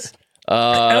bounce.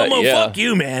 Elmo, fuck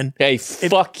you, man. Hey,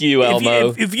 fuck you,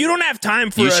 Elmo. If you don't have time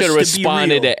for you us should have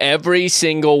responded to every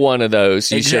single one of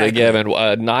those. You should have given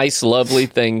a nice, lovely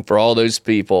thing for all those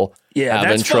people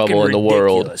having trouble in the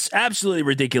world. Absolutely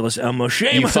ridiculous, Elmo.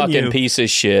 Shame you on fucking piece of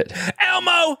shit.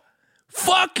 Elmo,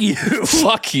 fuck you.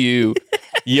 Fuck you.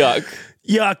 Yuck.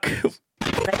 Yuck.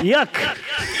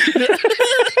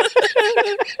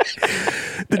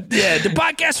 The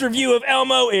podcast review of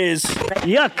Elmo is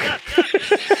yuck.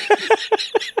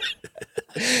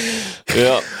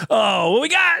 Yeah. Oh, well, we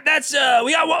got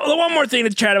one more thing to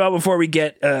chat about before we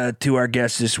get to our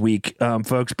guests this week,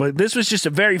 folks. But this was just a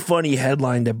very funny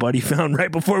headline that Buddy found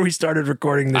right before we started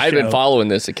recording the show. I've been following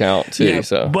this account too. Yeah,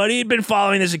 so Buddy had been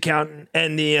following this account,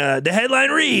 and the headline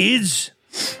reads: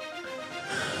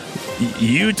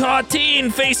 Utah teen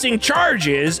facing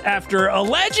charges after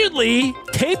allegedly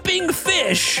taping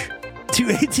fish to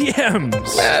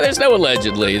ATMs. There's no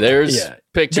allegedly. There's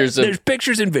pictures. There's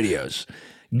pictures and videos.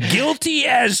 Guilty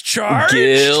as charged.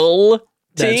 Guilty.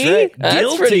 That's right.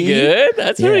 That's pretty good.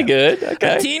 That's pretty good.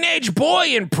 Okay. A teenage boy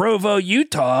in Provo,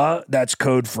 Utah, that's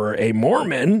code for a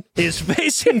Mormon, is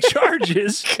facing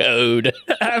charges code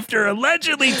after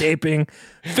allegedly taping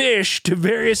fish to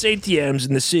various ATMs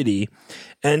in the city.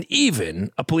 And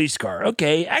even a police car.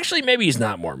 Okay, actually, maybe he's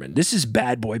not Mormon. This is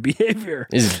bad boy behavior.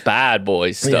 This is bad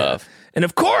boy stuff. Yeah. And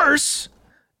of course,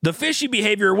 the fishy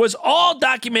behavior was all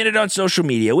documented on social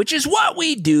media, which is what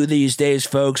we do these days,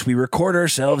 folks. We record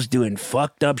ourselves doing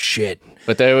fucked up shit.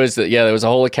 But there was a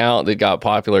whole account that got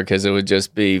popular because it would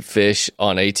just be fish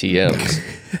on ATMs.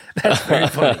 That's very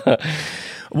funny.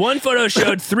 One photo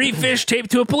showed 3 fish taped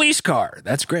to a police car.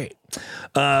 That's great.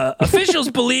 Officials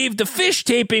believe the fish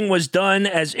taping was done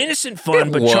as innocent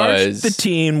fun, but charged the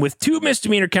teen with 2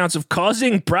 misdemeanor counts of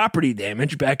causing property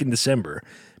damage back in December.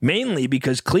 mainly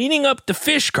because cleaning up the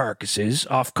fish carcasses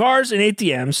off cars and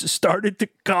ATMs started to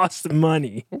cost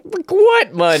money.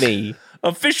 What money?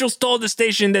 Officials told the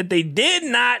station that they did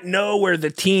not know where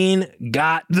the teen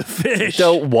got the fish.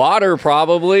 The water,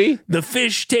 probably. The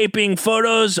fish taping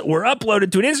photos were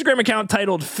uploaded to an Instagram account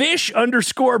titled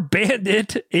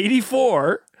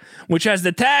fish_bandit84, which has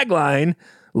the tagline,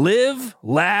 live,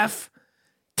 laugh,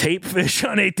 tape fish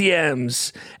on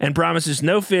ATMs, and promises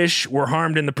no fish were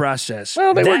harmed in the process.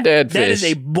 Well, they were dead fish. That is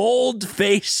a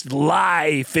bold-faced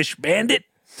lie, Fish Bandit.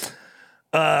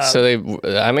 So they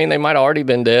might have already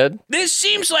been dead. This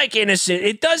seems like innocent.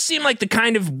 It does seem like the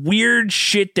kind of weird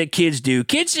shit that kids do.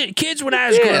 Kids when I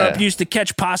was growing up used to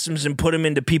catch possums and put them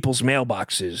into people's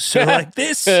mailboxes. So like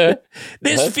this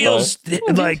feels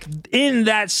like in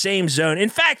that same zone. In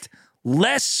fact,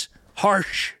 less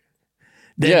harsh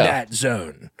than that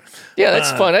zone. Yeah,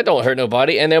 that's fun. That don't hurt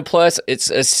nobody. And then plus, it's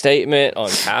a statement on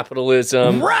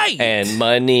capitalism. Right. And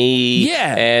money.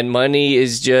 Yeah. And money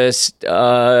is just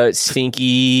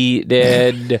stinky,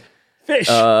 dead fish.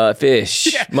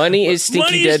 Fish. Yeah. Money is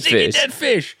stinky, dead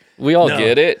fish. We all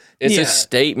get it. It's a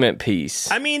statement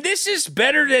piece. I mean, this is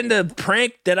better than the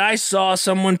prank that I saw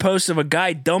someone post of a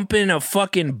guy dumping a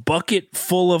fucking bucket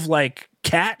full of, like,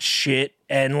 cat shit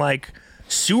and, like,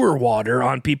 sewer water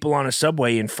on people on a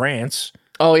subway in France.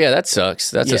 Oh, yeah, that sucks.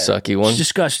 That's a sucky one. It's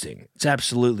disgusting. It's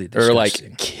absolutely disgusting. Or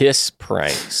like kiss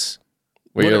pranks.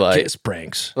 Where you're like kiss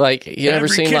pranks. Like, you ever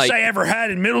seen kiss like I ever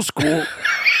had in middle school.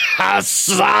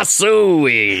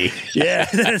 Hasasui. Yeah.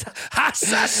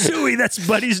 Hasasui. That's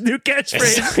Buddy's new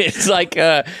catchphrase. It's like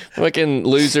fucking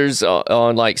losers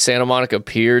on like Santa Monica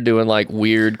Pier doing like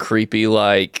weird, creepy,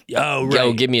 like,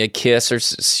 yo, give me a kiss or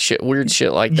weird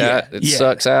shit like that. It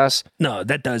sucks ass. No,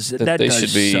 that does. That they does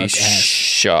should be suck ass.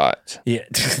 Shot. Yeah.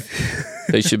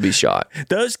 They should be shot.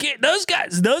 Those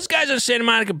guys on Santa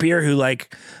Monica Pier who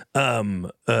like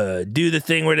do the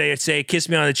thing where they say kiss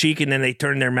me on the cheek and then they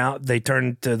turn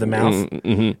to the mouth.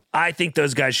 Mm-hmm. I think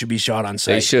those guys should be shot on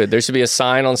sight. They should. There should be a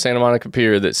sign on Santa Monica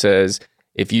Pier that says,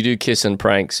 if you do kissing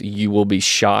pranks, you will be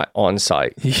shot on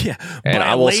sight. Yeah, and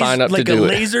I will sign up to do it. Like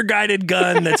a laser guided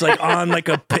gun that's like on like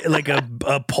a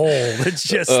pole. It's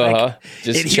just like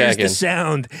just it checking. hears the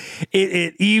sound.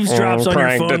 It eavesdrops on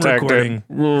your phone detected.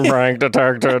 recording. Prank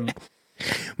detected.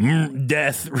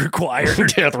 Death required.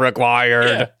 Death required.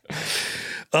 Yeah.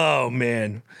 Oh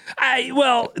man.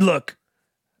 Look.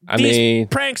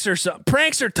 Pranks are tough.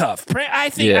 I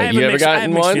think I have mixed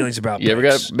feelings about pranks. You ever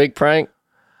got a big prank?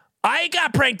 I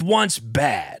got pranked once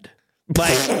bad.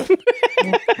 Like,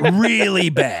 really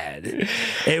bad.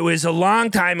 It was a long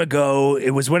time ago.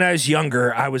 It was when I was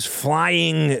younger. I was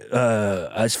flying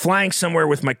somewhere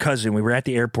with my cousin. We were at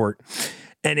the airport.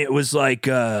 And it was like,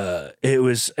 I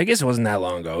guess it wasn't that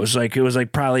long ago. It was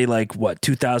like probably like,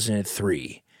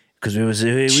 2003. Because that's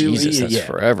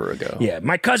forever ago. Yeah,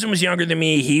 my cousin was younger than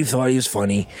me. He thought he was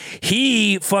funny.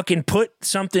 He fucking put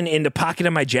something in the pocket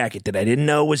of my jacket that I didn't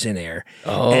know was in there.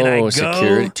 Oh, and I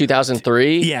security.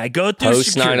 2003? Yeah, I go through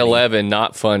post 9/11.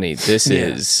 Not funny. This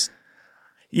is.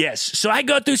 Yes. So I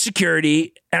go through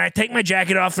security and I take my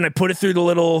jacket off and I put it through the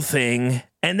little thing.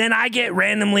 And then I get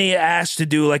randomly asked to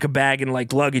do like a bag and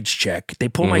like luggage check. They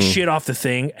pull my shit off the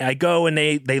thing. I go and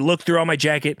they look through all my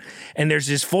jacket and there's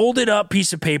this folded up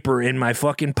piece of paper in my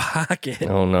fucking pocket.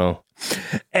 Oh no.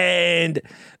 And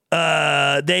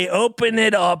they open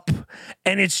it up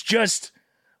and it's just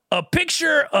a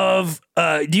picture of,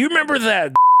 do you remember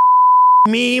that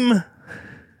meme?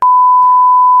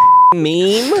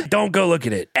 Meme? Don't go look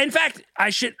at it. In fact,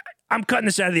 I'm cutting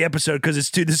this out of the episode because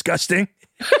it's too disgusting.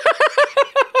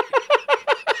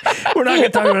 We're not going to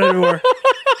talk about it anymore.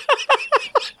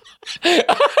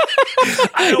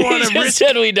 I don't want to risk.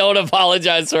 Said we don't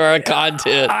apologize for our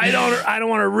content. I don't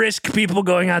want to risk people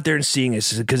going out there and seeing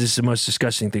this because it's the most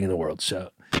disgusting thing in the world.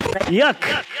 So,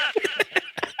 yuck.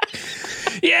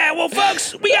 Yeah, well,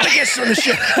 folks, we got to get on the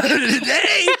show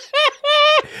today.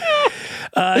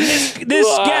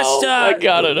 This guest, I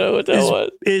gotta know what that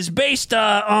was. Is based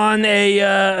on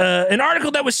an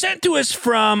article that was sent to us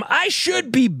from I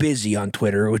Should Be Busy on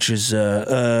Twitter, which is you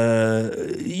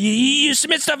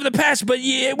submit stuff in the past, but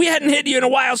we hadn't hit you in a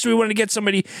while, so we wanted to get some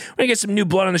new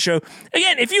blood on the show.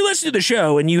 Again, if you listen to the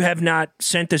show and you have not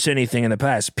sent us anything in the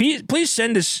past, please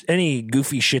send us any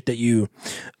goofy shit that you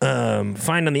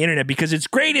find on the internet because it's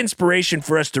great inspiration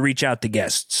for us to reach out to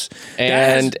guests.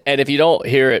 And if you don't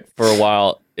hear it for a while,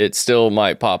 it still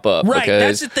might pop up. Right,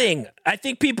 that's the thing. I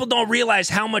think people don't realize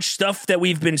how much stuff that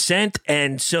we've been sent,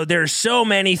 and so there's so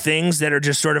many things that are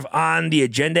just sort of on the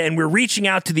agenda, and we're reaching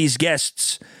out to these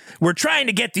guests. We're trying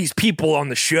to get these people on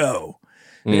the show.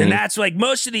 And that's like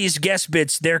most of these guest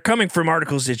bits, they're coming from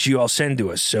articles that you all send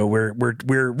to us. So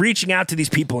we're reaching out to these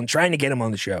people and trying to get them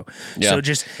on the show. Yeah. So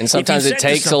just and sometimes it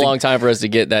takes a long time for us to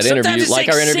get that interview, like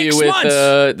our interview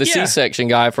with the C-section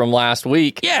guy from last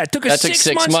week. Yeah, it took us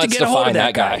 6 months to get a hold of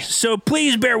that guy. So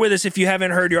please bear with us if you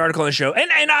haven't heard your article on the show.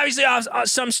 And obviously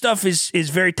some stuff is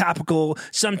very topical.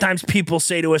 Sometimes people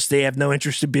say to us they have no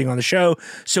interest in being on the show,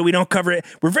 so we don't cover it.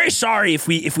 We're very sorry if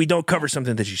we don't cover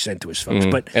something that you sent to us, folks.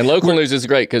 And local news is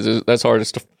great because that's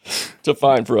hardest to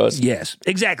find for us. Yes,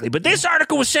 exactly. But this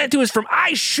article was sent to us from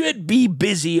I Should Be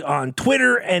Busy on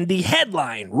Twitter, and the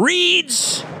headline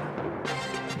reads,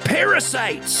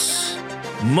 Parasites.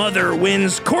 Mother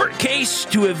wins court case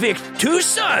to evict 2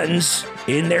 sons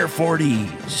in their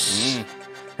 40s.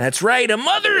 That's right. A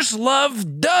mother's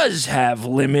love does have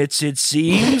limits, it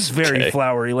seems. Very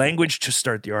flowery language to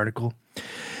start the article.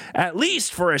 At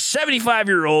least for a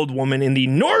 75-year-old woman in the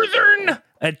northern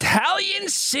Italian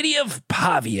city of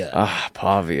Pavia.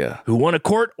 Pavia. Who won a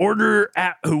court order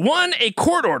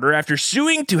after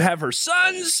suing to have her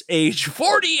sons, aged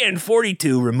 40 and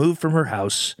 42, removed from her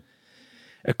house.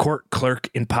 A court clerk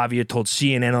in Pavia told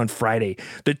CNN on Friday.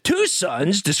 The 2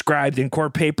 sons, described in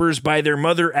court papers by their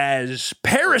mother as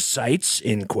parasites,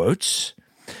 in quotes,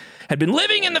 had been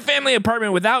living in the family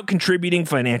apartment without contributing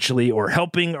financially or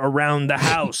helping around the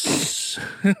house.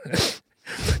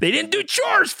 They didn't do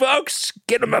chores, folks.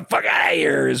 Get them the fuck out of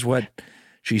here, is what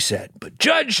she said. But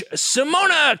Judge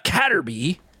Simona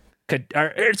Catterby,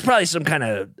 it's probably some kind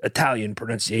of Italian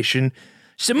pronunciation,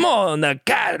 Simona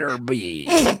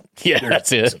Catterby. Yeah,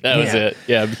 that's it. That was it.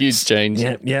 Yeah, huge change.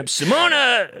 Yep.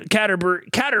 Simona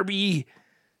Catterby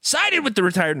sided with the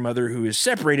retired mother who is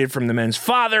separated from the men's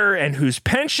father and whose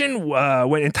pension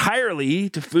went entirely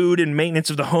to food and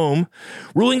maintenance of the home,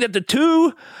 ruling that the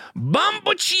 2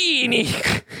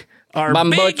 Bamboccioni are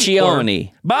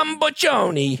Bamboccioni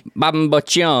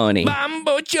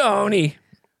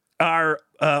are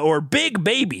or big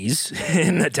babies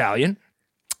in Italian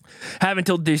have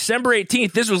until December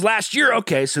 18th. This was last year.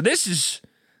 Okay, so this is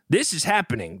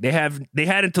happening. They had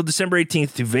until December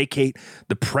 18th to vacate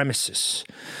the premises.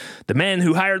 The men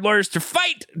who hired lawyers to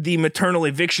fight the maternal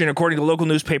eviction, according to the local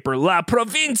newspaper La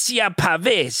Provincia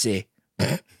Pavese,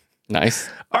 nice,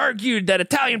 argued that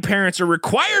Italian parents are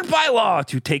required by law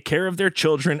to take care of their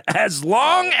children as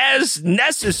long as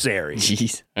necessary.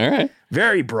 Jeez. All right.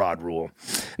 Very broad rule.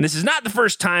 And this is not the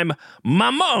first time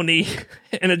mammoni,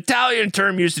 an Italian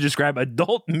term used to describe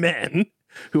adult men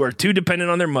who are too dependent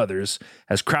on their mothers,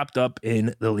 has cropped up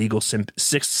in the legal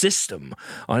system.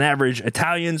 On average,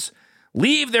 Italians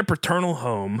leave their parental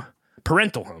home,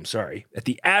 at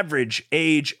the average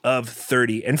age of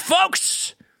 30. And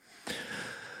folks,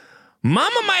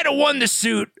 Mama might have won the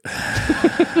suit,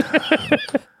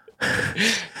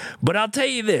 but I'll tell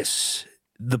you this,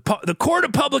 the court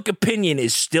of public opinion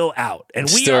is still out, and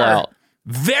we are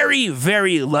very,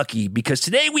 very lucky because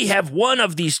today we have one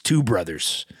of these 2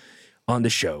 brothers on the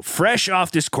show, fresh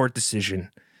off this court decision,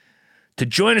 to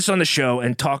join us on the show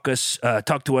and talk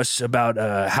to us about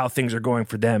how things are going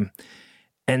for them.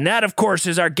 And that, of course,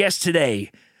 is our guest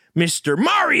today, Mr.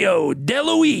 Mario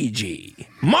DeLuigi.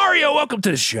 Mario, welcome to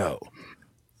the show.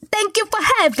 Thank you for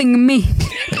having me.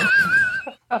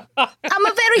 I'm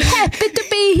very happy to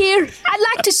be here. I'd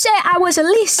like to say I was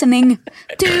listening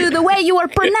to the way you were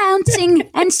pronouncing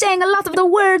and saying a lot of the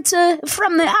words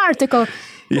from the article.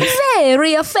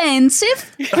 Very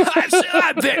offensive.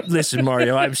 Listen,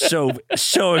 Mario, I'm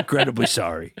so incredibly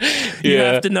sorry. You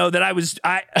have to know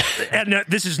that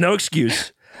this is no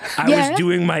excuse. I was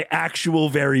doing my actual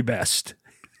very best.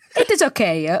 It is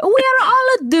okay. We are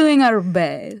all doing our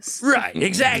best. Right,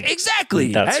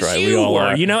 exactly. That's as right. You we all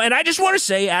are. And I just want to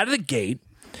say out of the gate,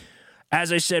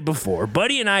 as I said before,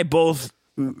 Buddy and I both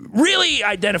really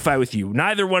identify with you.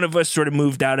 Neither one of us sort of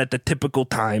moved out at the typical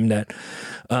time that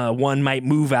one might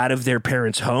move out of their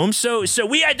parents' home. So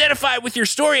we identify with your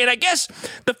story. And I guess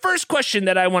the first question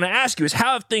that I want to ask you is,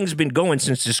 how have things been going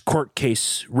since this court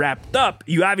case wrapped up?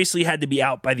 You obviously had to be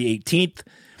out by the 18th.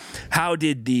 How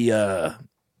did the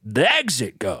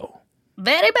exit go?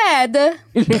 Very bad.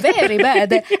 Very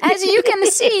bad. As you can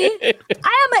see,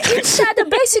 I am inside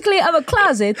basically of a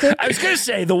closet. I was going to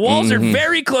say, the walls are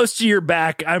very close to your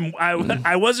back.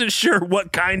 I wasn't sure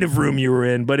what kind of room you were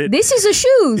in, but this is a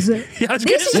shoes.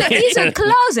 This is a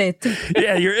closet.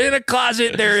 Yeah, you're in a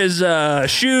closet. There is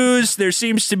shoes. There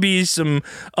seems to be some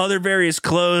other various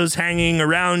clothes hanging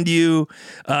around you.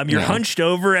 You're hunched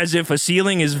over as if a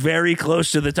ceiling is very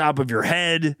close to the top of your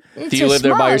head. Do you live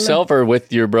there by yourself or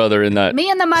with your brother in that? Me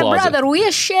and my closet? brother,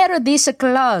 we share this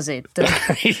closet.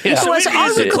 It was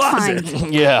always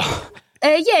fine. Yeah.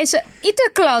 Yes, it's a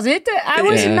closet. I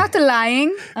was not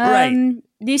lying. Right.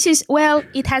 This is, well,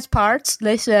 it has parts.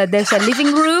 There's a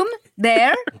living room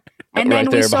there. And Right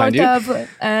then we there sort behind of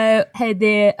had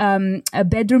the a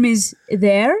bedroom is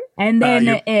there. And then...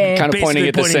 kind of pointing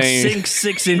at the basically same...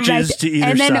 6 inches Right. to either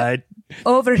And then side.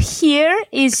 over here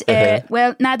is,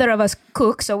 well, neither of us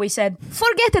cook, so we said,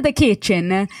 forget the kitchen.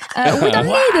 We don't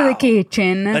need the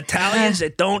kitchen. Italians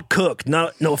that don't cook.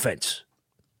 No offense.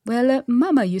 Well,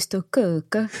 Mama used to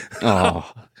cook.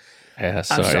 Oh, yeah, I'm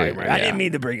sorry. sorry, Mark. I didn't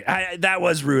mean to bring it. That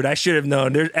was rude. I should have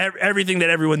known. There's everything that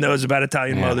everyone knows about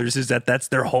Italian mothers is that's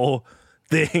their whole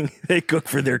thing. They cook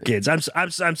for their kids. I'm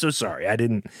so sorry. I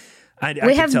didn't.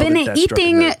 We have been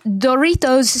eating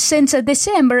Doritos since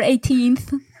December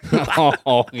 18th.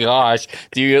 Oh, gosh.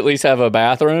 Do you at least have a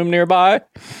bathroom nearby?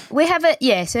 We have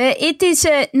yes. It is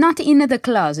not in the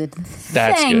closet.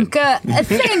 That's thank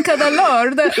the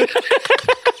Lord.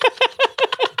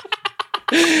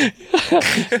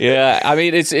 Yeah, I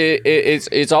mean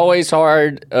it's always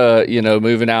hard,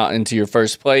 moving out into your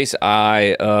first place.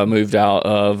 I moved out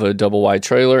of a double wide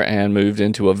trailer and moved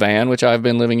into a van, which I've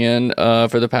been living in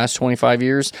for the past 25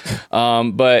 years.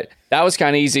 But that was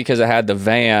kind of easy because I had the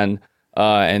van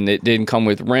and it didn't come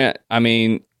with rent. I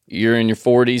mean, you're in your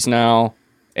 40s now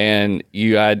and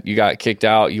you got kicked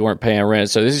out. You weren't paying rent,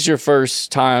 so this is your first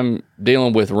time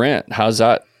dealing with rent. How's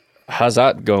that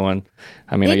going?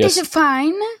 I mean, I guess is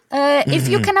fine. If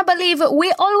you cannot believe,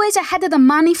 we always had the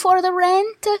money for the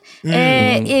rent.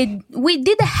 We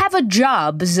did have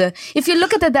jobs. If you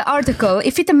look at the article,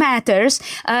 if it matters,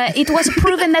 it was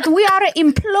proven that we are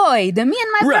employed. Me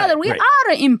and my brother, we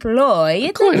are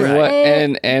employed.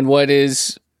 And what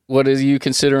do you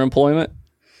consider employment?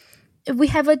 We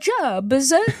have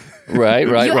jobs. Right.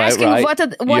 What you have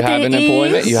an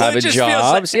employment. You have a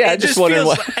job. Like, I just wondering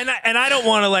what. And I don't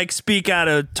want to like speak out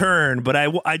of turn, but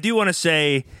I do want to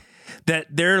say that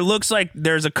there looks like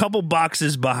there's a couple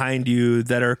boxes behind you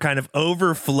that are kind of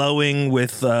overflowing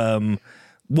with what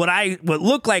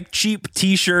look like cheap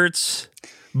T-shirts,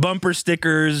 bumper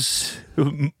stickers,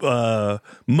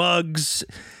 mugs,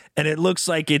 and it looks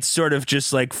like it's sort of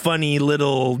just like funny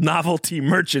little novelty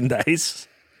merchandise.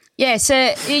 Yes,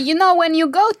 when you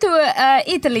go to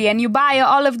Italy and you buy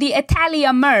all of the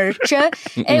Italia merch,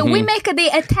 we make the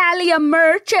Italia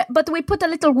merch, but we put a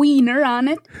little wiener on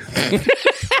it.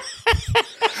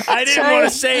 I didn't want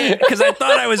to say it because I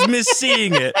thought I was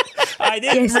misseeing it. I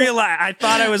didn't realize. I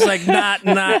thought I was like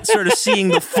not sort of seeing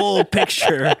the full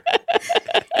picture.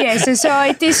 Yes, so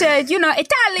it is,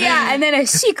 Italia, and then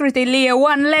secretly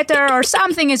one letter or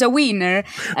something is a wiener.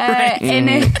 And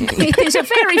it is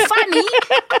very funny.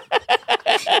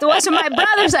 It was my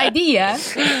brother's idea.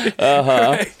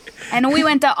 And we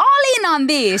went all in on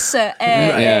this.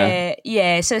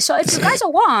 Yes, so if you guys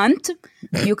want,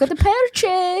 you could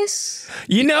purchase.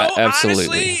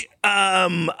 Absolutely.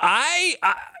 Honestly,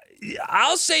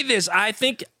 I'll say this. I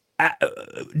think,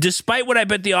 despite what I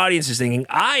bet the audience is thinking,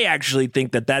 I actually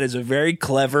think that is a very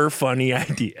clever, funny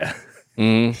idea.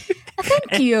 Thank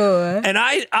you. And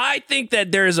I think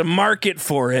that there is a market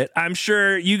for it. I'm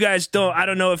sure you guys don't. I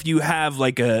don't know if you have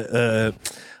like a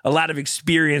lot of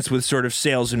experience with sort of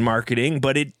sales and marketing,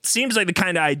 but it seems like the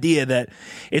kind of idea that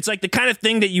it's like the kind of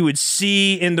thing that you would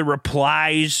see in the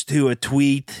replies to a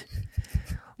tweet.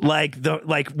 Like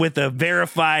with a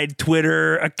verified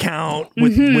Twitter account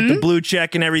with the blue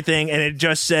check and everything, and it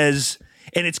just says,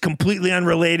 and it's completely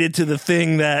unrelated to the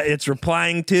thing that it's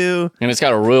replying to, and it's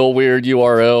got a real weird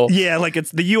URL. Yeah, like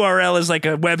the URL is like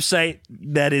a website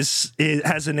that it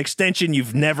has an extension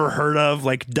you've never heard of,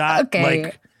 like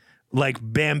like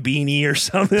Bambini or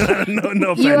something. I don't know.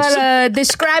 No offense. You are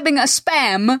describing a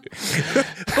spam.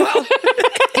 Well,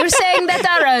 you're saying that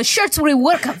our shirts we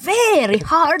work very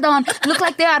hard on look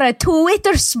like they are a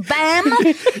Twitter spam.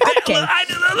 Okay,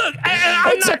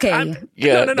 it's okay.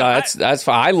 That's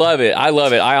fine. I love it.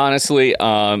 I honestly,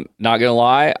 not gonna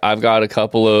lie, I've got a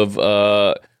couple of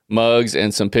mugs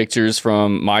and some pictures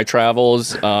from my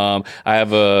travels. I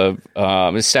have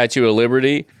a Statue of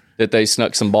Liberty that they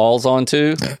snuck some balls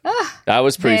onto. That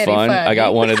was pretty fun. I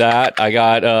got one of that. I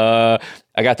got the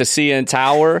CN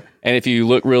Tower, and if you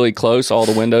look really close, all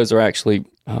the windows are actually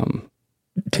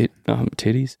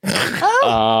titties.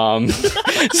 Oh.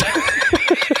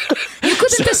 You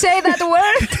couldn't say that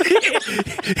word.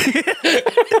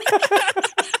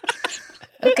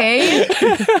 Okay.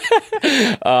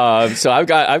 So I've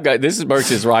got this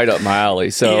merch is right up my alley.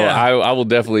 So I will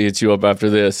definitely hit you up after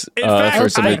this for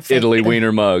some Italy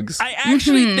wiener mugs. I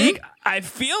actually think I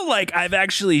feel like I've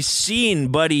actually seen,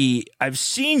 buddy. I've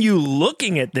seen you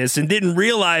looking at this and didn't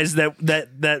realize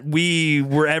that we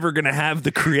were ever going to have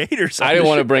the creators. I didn't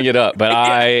want to bring it up, but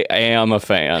I am a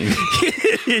fan.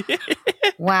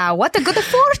 Wow, what a good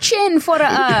fortune for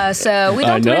us. We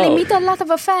don't really meet a lot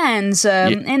of fans.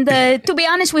 And to be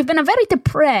honest, we've been very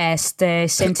depressed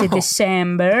since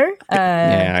December.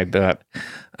 Yeah, I bet.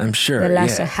 I'm sure. The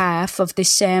last half of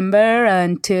December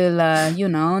until,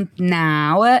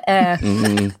 now.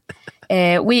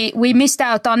 We missed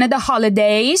out on the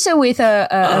holidays with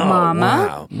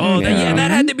Mama. Wow.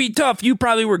 That had to be tough. You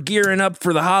probably were gearing up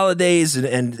for the holidays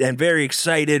and very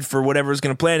excited for whatever was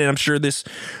going to plan. And I'm sure this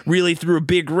really threw a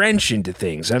big wrench into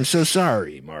things. I'm so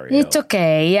sorry, Mario. It's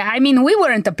okay. I mean, we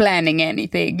weren't planning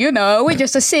anything. We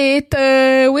just sit,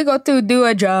 we go to do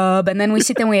a job, and then we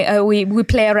sit and we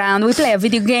play around. We play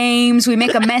video games. We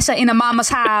make a mess in a mama's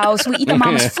house. We eat a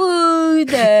mama's food.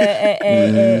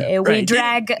 We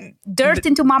drag dirt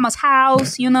into mama's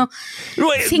house,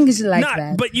 things like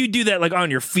that. But you do that like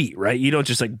on your feet, right? You don't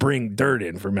just like bring dirt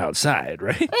in from outside,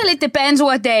 right? Well, it depends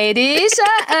what day it is.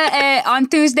 On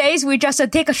Tuesdays, we just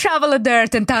take a shovel of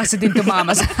dirt and toss it into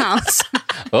mama's house.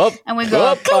 And we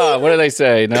go, what do they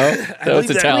say? No? That's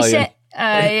Italian.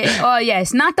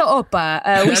 Yes, not the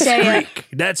oppa. We say Greek.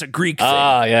 That's a Greek thing.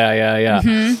 Yeah.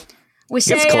 Mm-hmm. We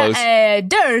say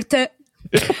dirt.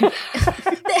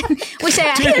 We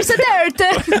say, here's the dirt.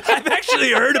 I've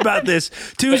actually heard about this.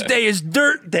 Tuesday is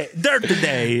dirt day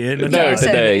in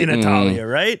Italia,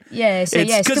 right? Yes,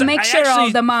 to make sure all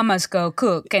the mamas go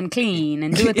cook and clean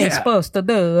and do what they're supposed to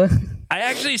do. I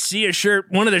actually see a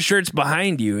shirt, one of the shirts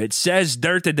behind you. It says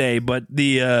dirt today, but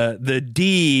the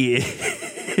D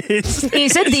is a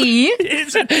D.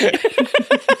 It's a D.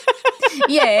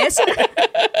 Yes.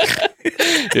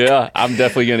 Yeah, I'm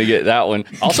definitely going to get that one.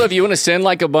 Also, if you want to send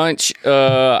like a bunch,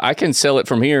 I can sell it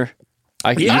from here.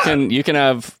 We can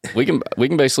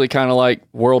basically kind of like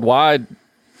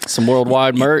some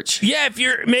worldwide merch. Yeah, if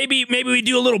you're maybe we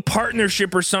do a little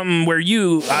partnership or something where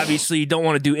you obviously don't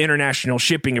want to do international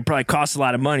shipping. It probably costs a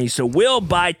lot of money. So we'll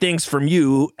buy things from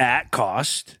you at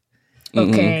cost.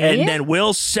 Okay. And then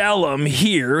we'll sell them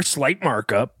here, slight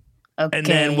markup. Okay. And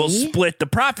then we'll split the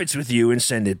profits with you and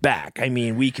send it back. I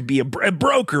mean, we could be a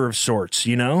broker of sorts,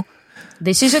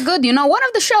 This is a good, one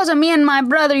of the shows that me and my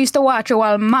brother used to watch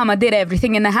while Mama did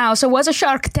everything in the house was a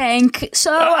Shark Tank.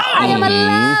 So I am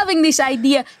loving this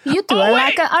idea. You two are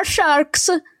like our sharks.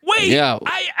 Wait, yeah.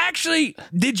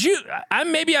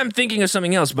 Maybe I'm thinking of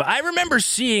something else, but I remember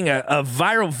seeing a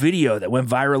viral video that went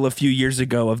viral a few years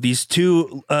ago of these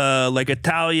two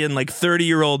Italian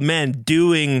 30-year-old men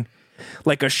doing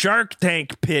like a Shark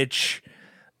Tank pitch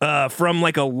from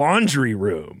like a laundry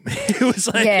room. It was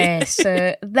like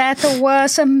that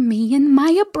was me and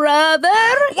my brother.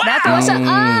 Wow. That was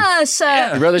us.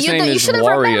 Your brother's name is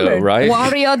Wario, right?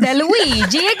 Wario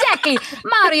DeLuigi, exactly.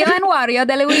 Mario and Wario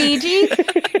DeLuigi.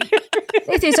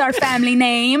 This is our family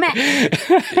name.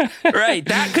 Right.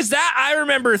 Because I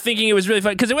remember thinking it was really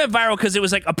fun because it went viral because it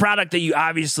was like a product that you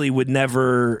obviously would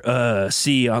never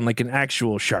see on like an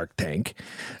actual Shark Tank.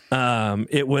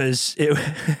 It was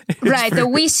right.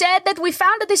 We said that we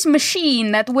found this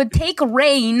machine that would take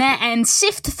rain and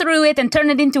sift through it and turn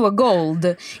it into a gold.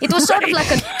 It was sort of like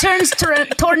turns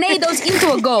tornadoes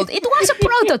into a gold. It was a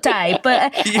prototype,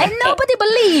 and nobody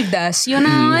believed us,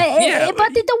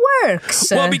 but it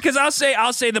works. Well, because I'll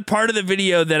say the part of the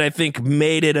video that I think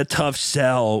made it a tough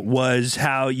sell was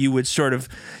how you would sort of,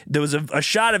 there was a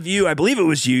shot of you, I believe it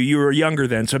was you were younger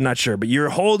then, so I'm not sure, but you're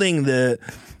holding a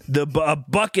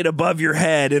bucket above your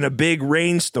head in a big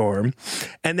rainstorm,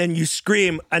 and then you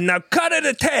scream, and now cut it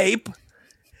a tape,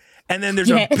 and then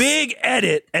there's a big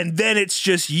edit, and then it's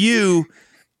just you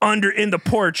in the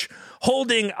porch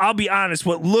holding, I'll be honest,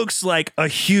 what looks like a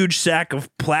huge sack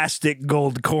of plastic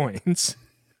gold coins.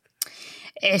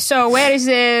 So where is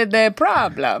the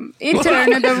problem? It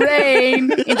turned the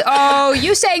rain.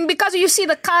 You saying because you see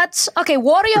the cuts? Okay,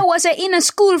 Wario was in a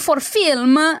school for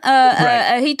film.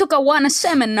 He took one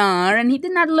seminar and he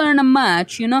did not learn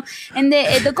much, And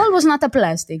the gold was not a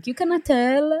plastic. You cannot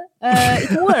tell.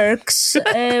 It works.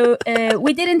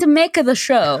 We didn't make the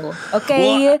show.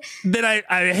 Okay. Well, then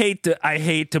I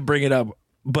hate to bring it up.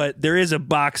 But there is a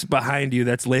box behind you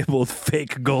that's labeled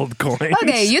fake gold coins.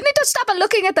 Okay, you need to stop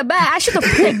looking at the back. I should have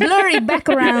put a blurry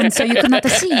background so you could not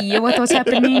see what was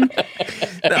happening.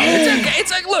 it's okay.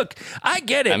 It's like, look, I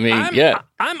get it. I mean,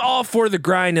 I'm all for the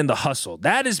grind and the hustle.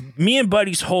 That is me and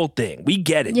Buddy's whole thing. We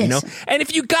get it, Yes. you know? And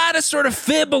if you gotta sort of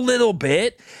fib a little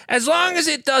bit, as long as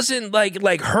it doesn't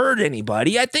like hurt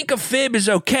anybody, I think a fib is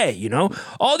okay, you know?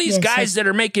 All these guys that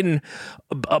are making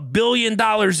 $1 billion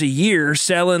a year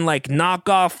selling like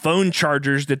knockoff phone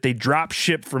chargers that they drop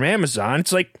ship from Amazon,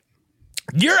 it's like,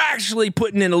 you're actually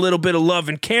putting in a little bit of love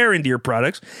and care into your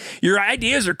products. Your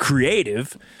ideas are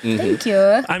creative. Thank you.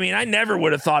 I mean, I never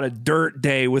would have thought a dirt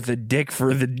day with a dick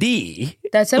for the D.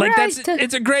 That's like right.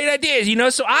 it's a great idea, you know.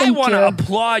 So I want to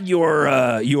applaud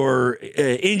your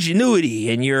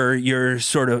ingenuity and your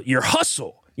sort of your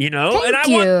hustle, you know. And I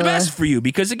want the best for you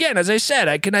because, again, as I said,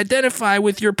 I can identify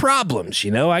with your problems.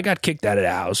 You know, I got kicked out of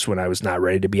the house when I was not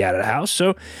ready to be out of the house,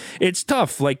 so it's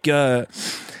tough. Like,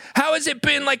 how has it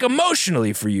been, like,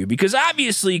 emotionally for you? Because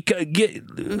obviously,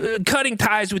 cutting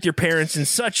ties with your parents in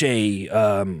such a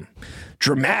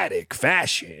dramatic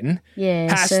fashion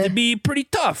has to be pretty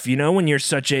tough. You know, when you're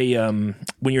such a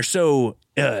when you're so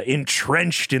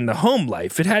entrenched in the home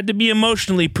life, it had to be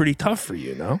emotionally pretty tough for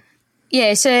you, no?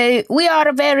 Yes, we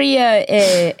are very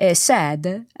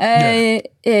sad.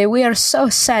 We are so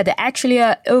sad. Actually,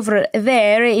 over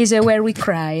there is where we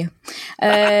cry.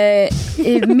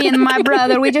 Me and my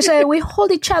brother, we just we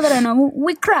hold each other and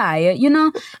we cry. You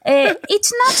know,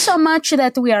 it's not so much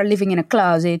that we are living in a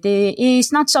closet.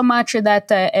 It's not so much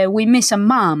that we miss a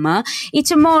mama.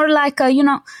 It's more like you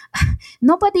know,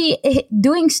 nobody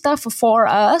doing stuff for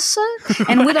us,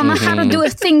 and we don't know how to do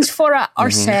things for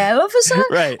ourselves.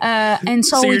 Right. And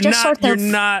so we just you're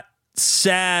not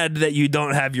sad that you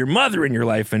don't have your mother in your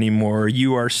life anymore.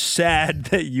 You are sad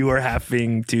that you are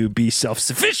having to be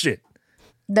self-sufficient.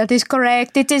 That is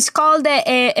correct. It is called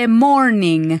a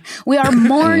mourning. We are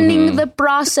mourning the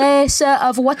process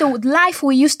of what life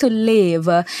we used to live.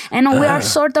 And we are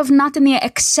sort of not in the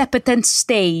acceptance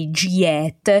stage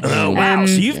yet. Oh, wow.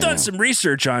 So you've done some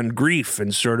research on grief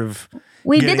and sort of...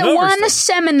 We did one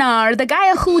seminar. The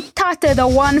guy who taught the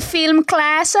one film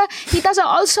class, he does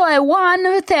also a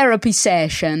one therapy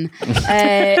session.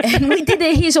 And we did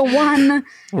his one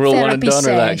Real therapy one and done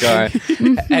session.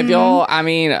 that guy. Have y'all, I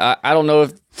mean, I don't know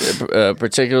if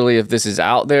particularly if this is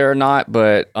out there or not,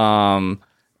 but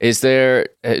is there,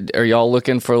 are y'all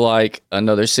looking for like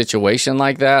another situation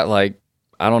like that? Like,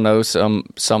 I don't know, some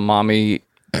mommy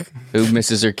who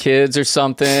misses her kids or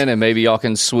something, and maybe y'all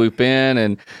can swoop in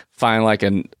and find like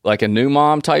a new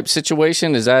mom type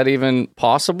situation. Is that even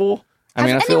possible? I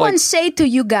mean, I feel anyone like say to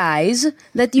you guys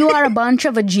that you are a bunch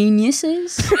of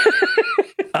geniuses?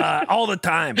 all the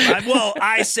time.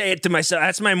 I say it to myself.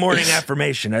 That's my morning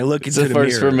affirmation. I look into the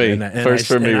first mirror. For me. First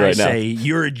for me right now. I say,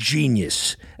 you're a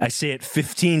genius. I say it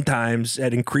 15 times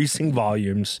at increasing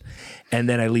volumes, and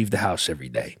then I leave the house every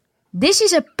day. This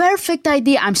is a perfect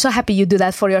idea. I'm so happy you do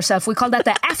that for yourself. We call that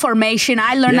the affirmation.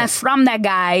 I learned that from that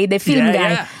guy, the film guy.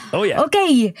 Yeah. Oh, yeah.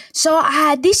 Okay, so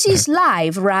this is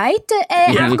live, right?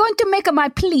 I'm going to make my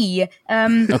plea.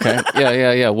 okay.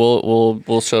 Yeah.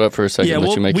 We'll shut up for a second.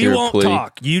 Let you make your plea. We won't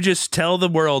talk. You just tell the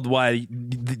world why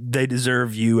they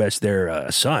deserve you as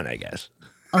their son, I guess.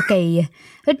 Okay.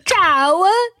 Ciao,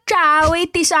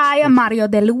 it is I, Mario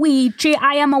DeLuigi.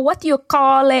 I am what you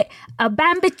call a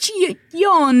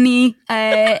Bamboccioni.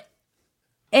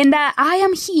 And I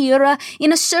am here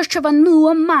in a search of a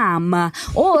new mama,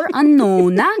 or a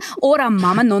nonna, or a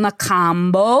mama-nonna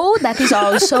combo. That is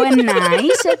also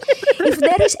nice. If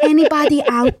there is anybody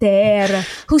out there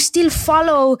who still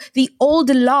follow the old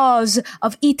laws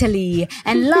of Italy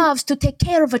and loves to take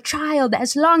care of a child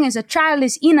as long as a child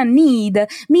is in a need,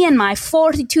 me and my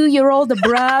 42-year-old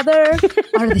brother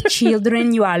are the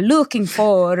children you are looking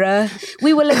for.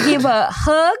 We will give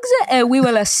hugs, we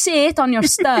will sit on your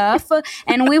stuff,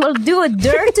 and we will do a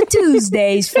Dirt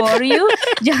Tuesdays for you,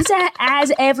 just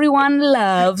as everyone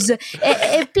loves.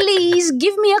 Please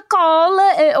give me a call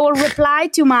or reply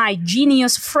to my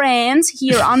genius friends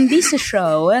here on this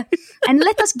show, and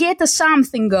let us get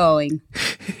something going.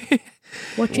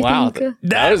 What you think?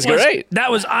 That was great.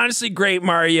 That was honestly great,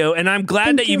 Mario. And I'm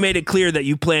glad that you made it clear that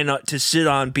you plan to sit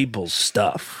on people's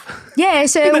stuff.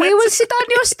 Yes, we will sit on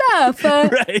your stuff.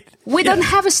 Right. We don't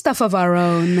have a stuff of our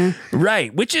own.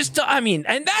 Right. Which is,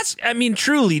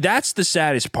 truly, that's the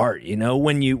saddest part, you know,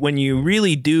 when you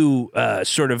really do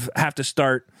sort of have to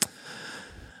start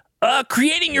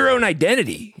creating your own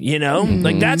identity, you know?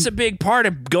 Like, that's a big part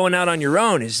of going out on your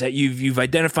own, is that you've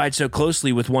identified so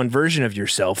closely with one version of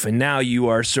yourself, and now you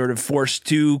are sort of forced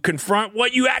to confront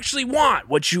what you actually want,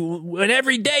 and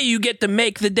every day you get to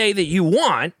make the day that you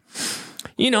want.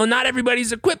 You know, not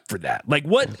everybody's equipped for that. Like,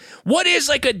 what is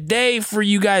like a day for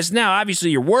you guys now? Obviously,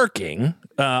 you're working.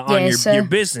 on your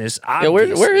business. Yeah,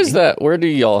 where is that? Where do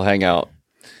y'all hang out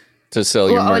to sell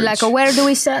your merch? Like, where do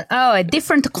we sell? Oh, a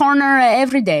different corner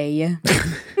every day.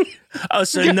 Oh,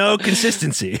 so no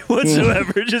consistency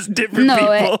whatsoever, just different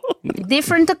people.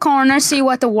 Different corners, see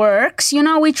what works. You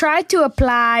know, we try to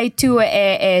apply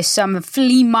to some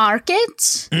flea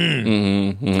markets.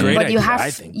 Great but idea, you have,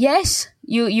 I think. Yes,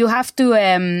 you have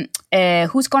to.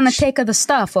 Who's gonna take the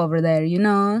stuff over there? You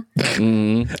know.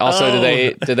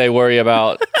 Also, do they worry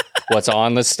about what's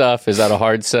on the stuff? Is that a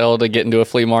hard sell to get into a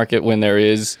flea market when there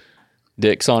is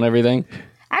dicks on everything?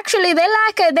 Actually,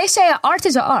 they say art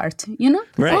is art, you know?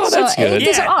 Right. Oh, that's good. It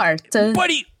is art.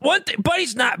 Buddy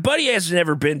has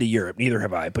never been to Europe, neither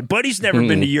have I, but Buddy's never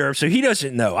been to Europe, so he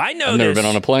doesn't know. I know I've never been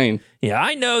on a plane. Yeah,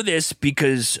 I know this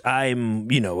because I'm,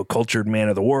 a cultured man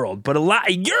of the world, but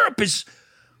Europe is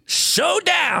so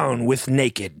down with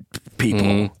naked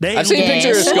people. I've seen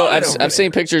pictures I've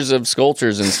seen pictures of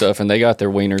sculptures and stuff, and they got their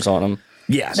wieners on them.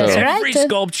 Yeah, so every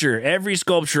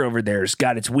sculpture over there has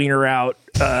got its wiener out.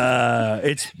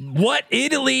 It's what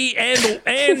Italy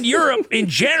and Europe in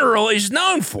general is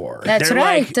known for. That's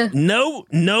right. Like,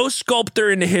 no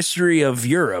sculptor in the history of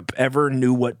Europe ever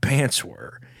knew what pants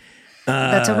were.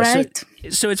 That's right.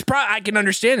 So it's probably, I can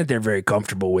understand that they're very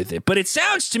comfortable with it, but it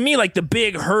sounds to me like the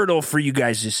big hurdle for you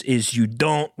guys is you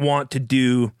don't want to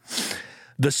do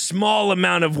the small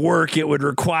amount of work it would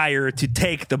require to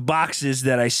take the boxes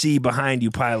that I see behind you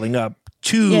piling up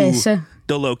to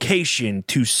the location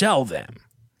to sell them.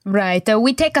 Right.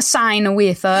 We take a sign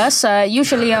with us.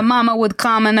 Usually a mama would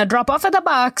come and drop off at the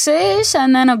boxes,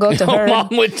 and then I'll go to her Mom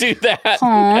would do that.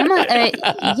 home.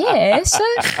 Yes.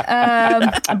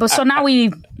 But so now we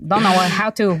don't know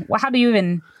how do you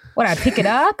even, I pick it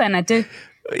up and I don't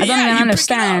even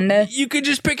understand. You could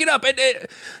just pick it up.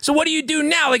 So what do you do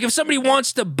now? Like if somebody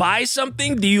wants to buy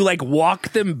something, do you like walk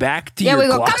them back to your closet?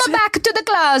 Yeah, we go, come back to the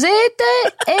closet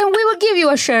and we will give you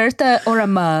a shirt or a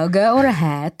mug or a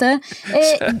hat.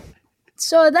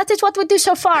 So that is what we do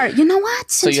so far. You know what?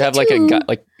 So you have like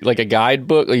a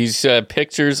guidebook, these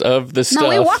pictures of the stuff. No,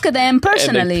 we walk them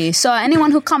personally. So anyone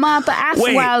who come up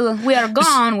after while we are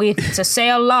gone, it's a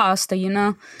sale lost,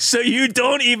 So you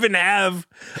don't even have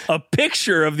a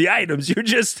picture of the items. You're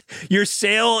just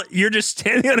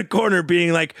standing on a corner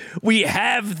being like, we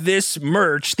have this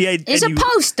merch. It's a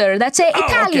poster. That's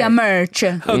Italia merch.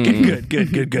 Okay,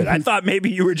 good. I thought maybe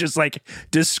you were just like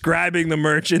describing the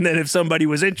merch, and then if somebody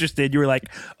was interested, you were like,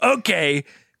 okay,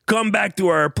 come back to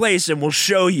our place and we'll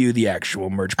show you the actual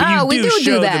merch. But we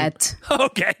do that.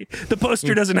 Okay. The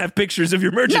poster doesn't have pictures of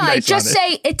your merchandise. No, it just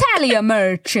say Italia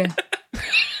merch.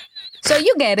 So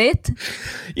you get it.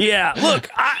 Yeah. Look,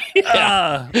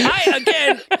 I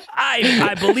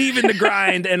believe in the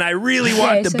grind and I really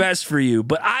want the best for you.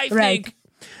 But I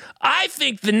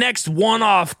think the next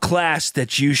one-off class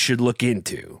that you should look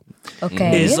into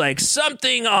is like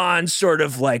something on sort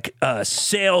of like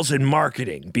sales and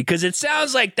marketing, because it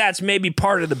sounds like that's maybe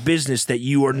part of the business that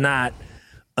you are not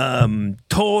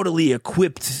totally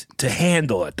equipped to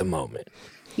handle at the moment.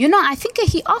 I think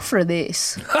he offered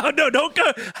this. Oh, no, don't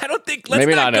go. I don't think, let's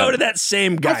not go to that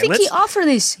same guy. I think he offered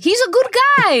this. He's a good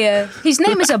guy. His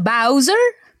name is Bowser.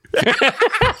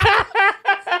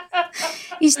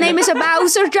 His name is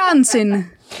Bowser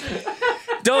Johnson.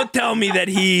 Don't tell me that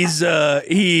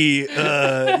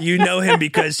you know him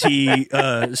because he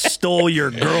stole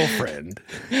your girlfriend.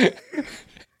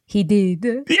 He did.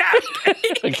 Yeah.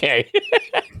 Okay.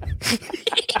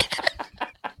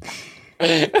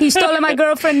 He stole my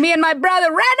girlfriend. Me and my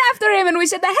brother ran after him and we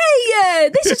said, hey,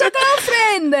 this is a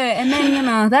girlfriend. And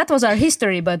then, that was our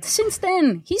history. But since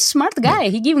then, he's a smart guy.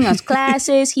 He giving us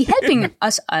classes. He helping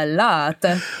us a lot.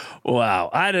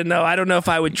 Wow. I don't know. I don't know if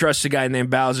I would trust a guy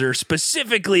named Bowser,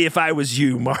 specifically if I was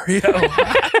you, Mario.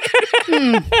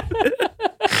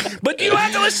 But you don't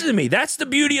have to listen to me. That's the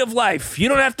beauty of life. You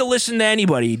don't have to listen to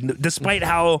anybody, despite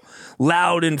how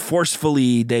loud and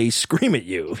forcefully they scream at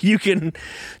you. You can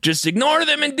just ignore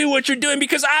them and do what you're doing,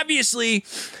 because obviously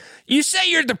you say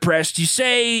you're depressed. You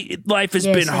say life has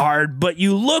been hard, but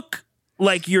you look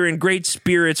like you're in great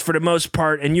spirits for the most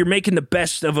part, and you're making the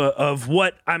best of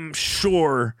what I'm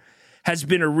sure has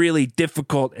been a really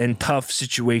difficult and tough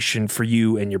situation for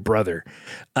you and your brother.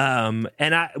 And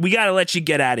we got to let you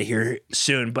get out of here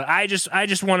soon. But I just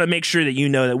want to make sure that you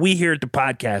know that we here at the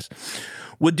podcast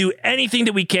would do anything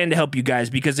that we can to help you guys.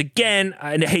 Because again,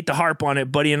 I hate to harp on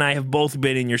it, Buddy and I have both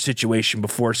been in your situation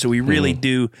before. So we really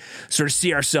do sort of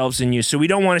see ourselves in you. So we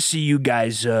don't want to see you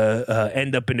guys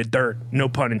end up in the dirt. No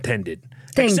pun intended.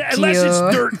 Unless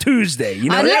it's Dirt Tuesday.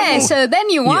 Unless, then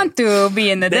you want to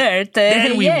be in the dirt.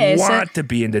 Then we want to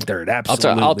be in the dirt,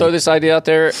 absolutely. I'll throw this idea out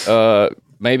there.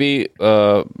 maybe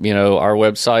our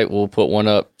website, we'll put one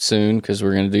up soon because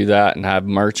we're going to do that and have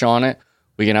merch on it.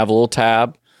 We can have a little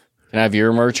tab and have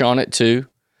your merch on it too.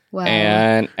 Wow.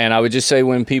 And I would just say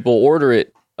when people order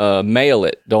it, mail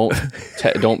it. Don't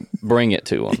bring it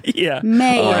to them. Yeah.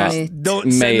 Mail it.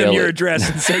 Don't send them your address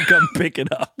and say come pick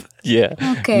it up. Yeah.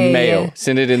 Okay. Mail.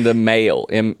 Send it in the mail.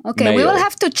 Okay, mail. we will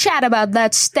have to chat about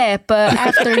that step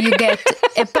after you get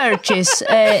a purchase.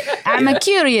 I'm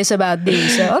curious about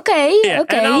this. Okay. Yeah,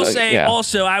 Okay. and I'll say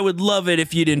also, I would love it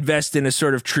if you'd invest in a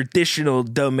sort of traditional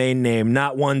domain name,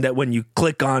 not one that when you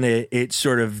click on it, it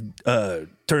sort of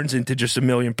turns into just a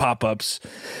million pop-ups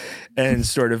and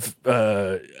sort of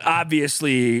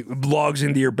obviously logs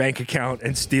into your bank account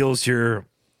and steals your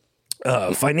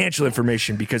financial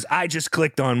information, because I just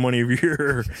clicked on one of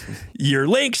your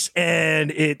links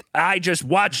and I just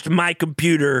watched my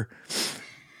computer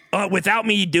without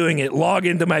me doing it log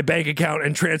into my bank account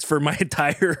and transfer my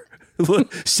entire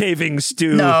savings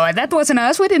to. No, that wasn't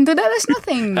us. We didn't do that. That's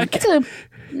nothing. Okay.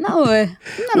 No.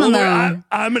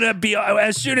 I'm gonna be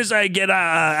as soon as I get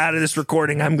out of this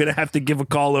recording, I'm gonna have to give a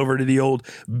call over to the old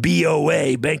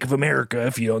BOA, Bank of America,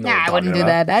 if you don't know. Nah, I wouldn't do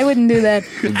that. I wouldn't do that.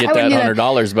 Get that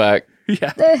 $100 back.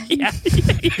 Yeah.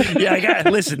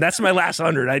 Listen, that's my last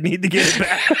 100. I need to get it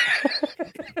back.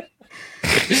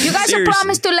 You guys have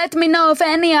promised to let me know if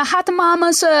any hot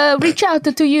mamas reach out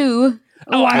to you.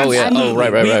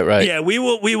 Right. Yeah, we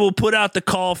will put out the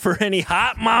call for any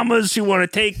hot mamas who want to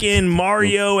take in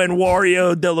Mario and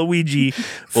Wario DeLuigi.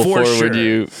 We'll forward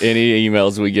you any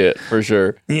emails we get for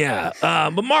sure. Yeah,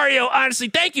 but Mario, honestly,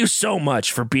 thank you so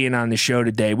much for being on the show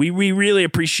today. We really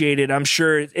appreciate it. I'm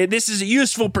sure this is a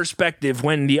useful perspective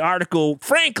when the article,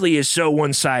 frankly, is so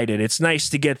one-sided. It's nice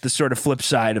to get the sort of flip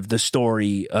side of the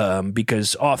story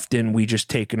because often we just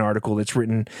take an article that's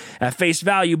written at face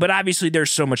value, but obviously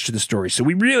there's so much to the story. So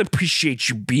we really appreciate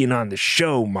you being on the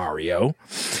show, Mario.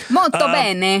 Molto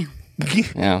bene.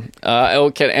 Yeah.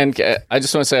 Okay. And I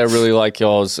just want to say I really like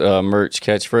y'all's merch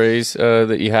catchphrase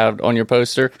that you have on your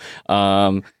poster.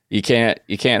 You can't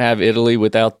have Italy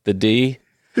without the D.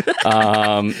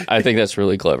 I think that's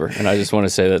really clever, and I just want to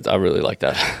say that I really like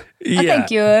that. Yeah. Thank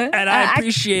you. And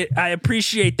I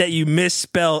appreciate that you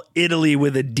misspell Italy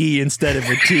with a D instead of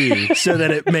a T so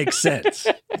that it makes sense.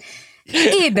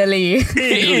 Italy.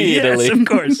 Yes, of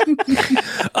course.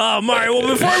 Mario, well,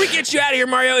 before we get you out of here,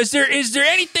 Mario, is there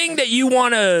anything that you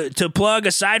want to plug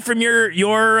aside from your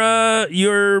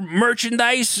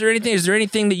merchandise or anything? Is there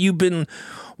anything that you've been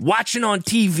watching on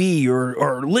TV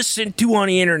or listening to on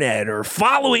the internet or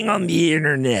following on the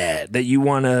internet that you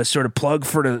want to sort of plug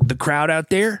for the crowd out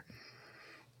there?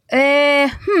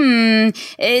 Honestly,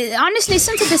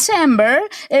 since December,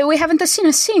 we haven't seen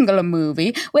a single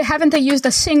movie. We haven't used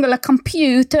a single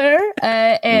computer.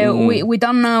 We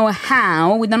don't know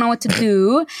how. We don't know what to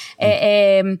do.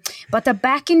 But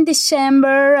back in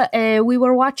December, we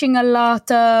were watching a lot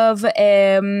of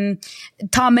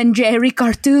Tom and Jerry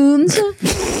cartoons.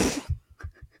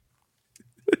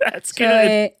 That's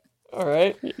good. All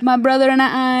right. My brother and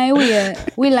I,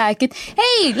 we like it.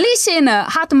 Hey, listen,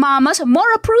 hot mamas,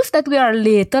 more proof that we are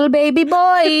little baby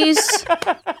boys.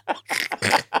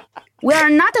 We are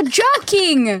not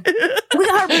joking.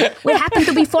 We happen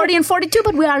to be 40 and 42,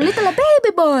 but we are little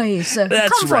baby boys.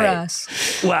 That's Come right. for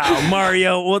us. Wow,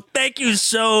 Mario. Well, thank you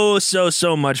so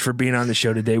much for being on the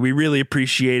show today. We really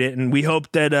appreciate it, and we hope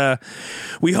that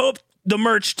the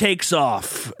merch takes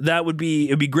off. It'd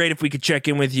be great if we could check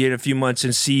in with you in a few months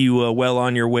and see you well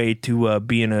on your way to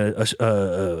being a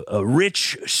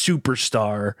rich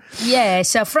superstar.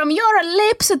 Yes, from your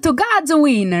lips to God's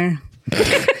wiener.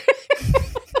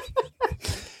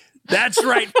 That's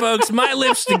right, folks. My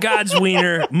lips to God's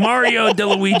wiener. Mario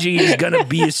DeLuigi is going to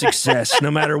be a success, no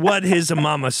matter what his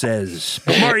mama says.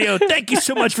 But Mario, thank you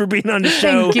so much for being on the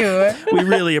show. Thank you. We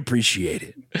really appreciate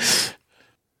it.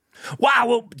 Wow,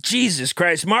 well, Jesus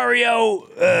Christ, Mario,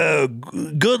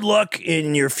 good luck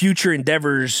in your future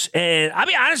endeavors. And I'll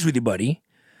be honest with you, buddy.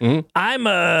 Mm-hmm.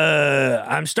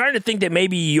 I'm starting to think that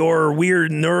maybe your weird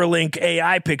Neuralink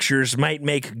AI pictures might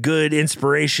make good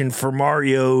inspiration for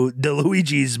Mario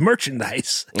DeLuigi's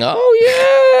merchandise.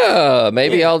 Oh yeah,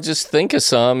 maybe I'll just think of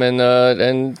some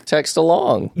and text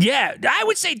along. Yeah, I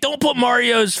would say don't put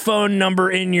Mario's phone number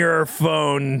in your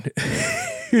phone.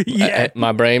 Yeah,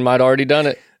 my brain might already done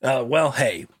it.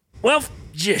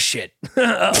 Just shit.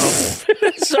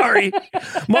 Sorry.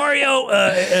 Mario,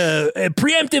 a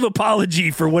preemptive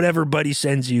apology for whatever Buddy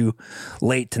sends you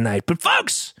late tonight. But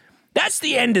folks, That's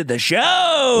the end of the show.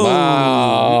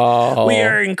 Wow. We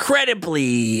are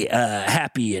incredibly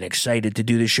happy and excited to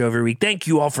do this show every week. Thank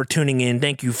you all for tuning in.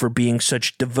 Thank you for being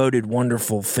such devoted,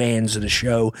 wonderful fans of the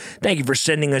show. Thank you for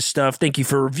sending us stuff. Thank you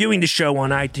for reviewing the show on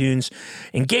iTunes,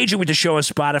 engaging with the show on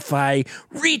Spotify,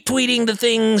 retweeting the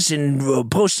things and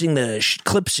posting the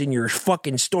clips in your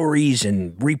fucking stories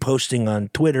and reposting on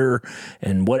Twitter.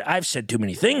 And what I've said too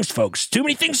many things, folks. Too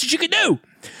many things that you can do.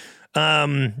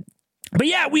 But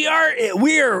yeah, we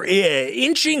are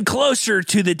inching closer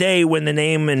to the day when the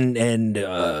name and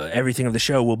everything of the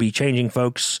show will be changing,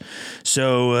 folks.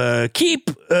 So keep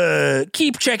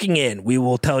checking in. We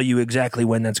will tell you exactly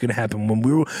when that's going to happen. When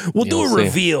we'll do a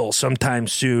reveal sometime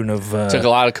soon. Took a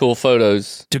lot of cool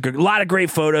photos. Took a lot of great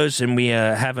photos, and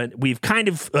we've kind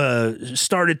of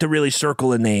started to really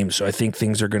circle a name. So I think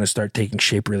things are going to start taking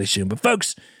shape really soon. But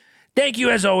folks, thank you,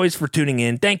 as always, for tuning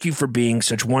in. Thank you for being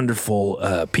such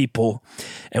wonderful people.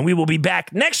 And we will be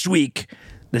back next week,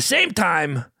 the same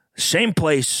time, same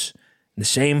place, the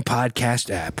same podcast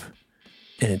app.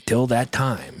 And until that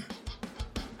time,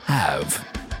 have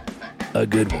a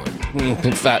good one.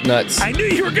 Fat nuts. I knew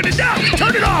you were going to die.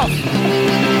 Turn it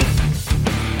off.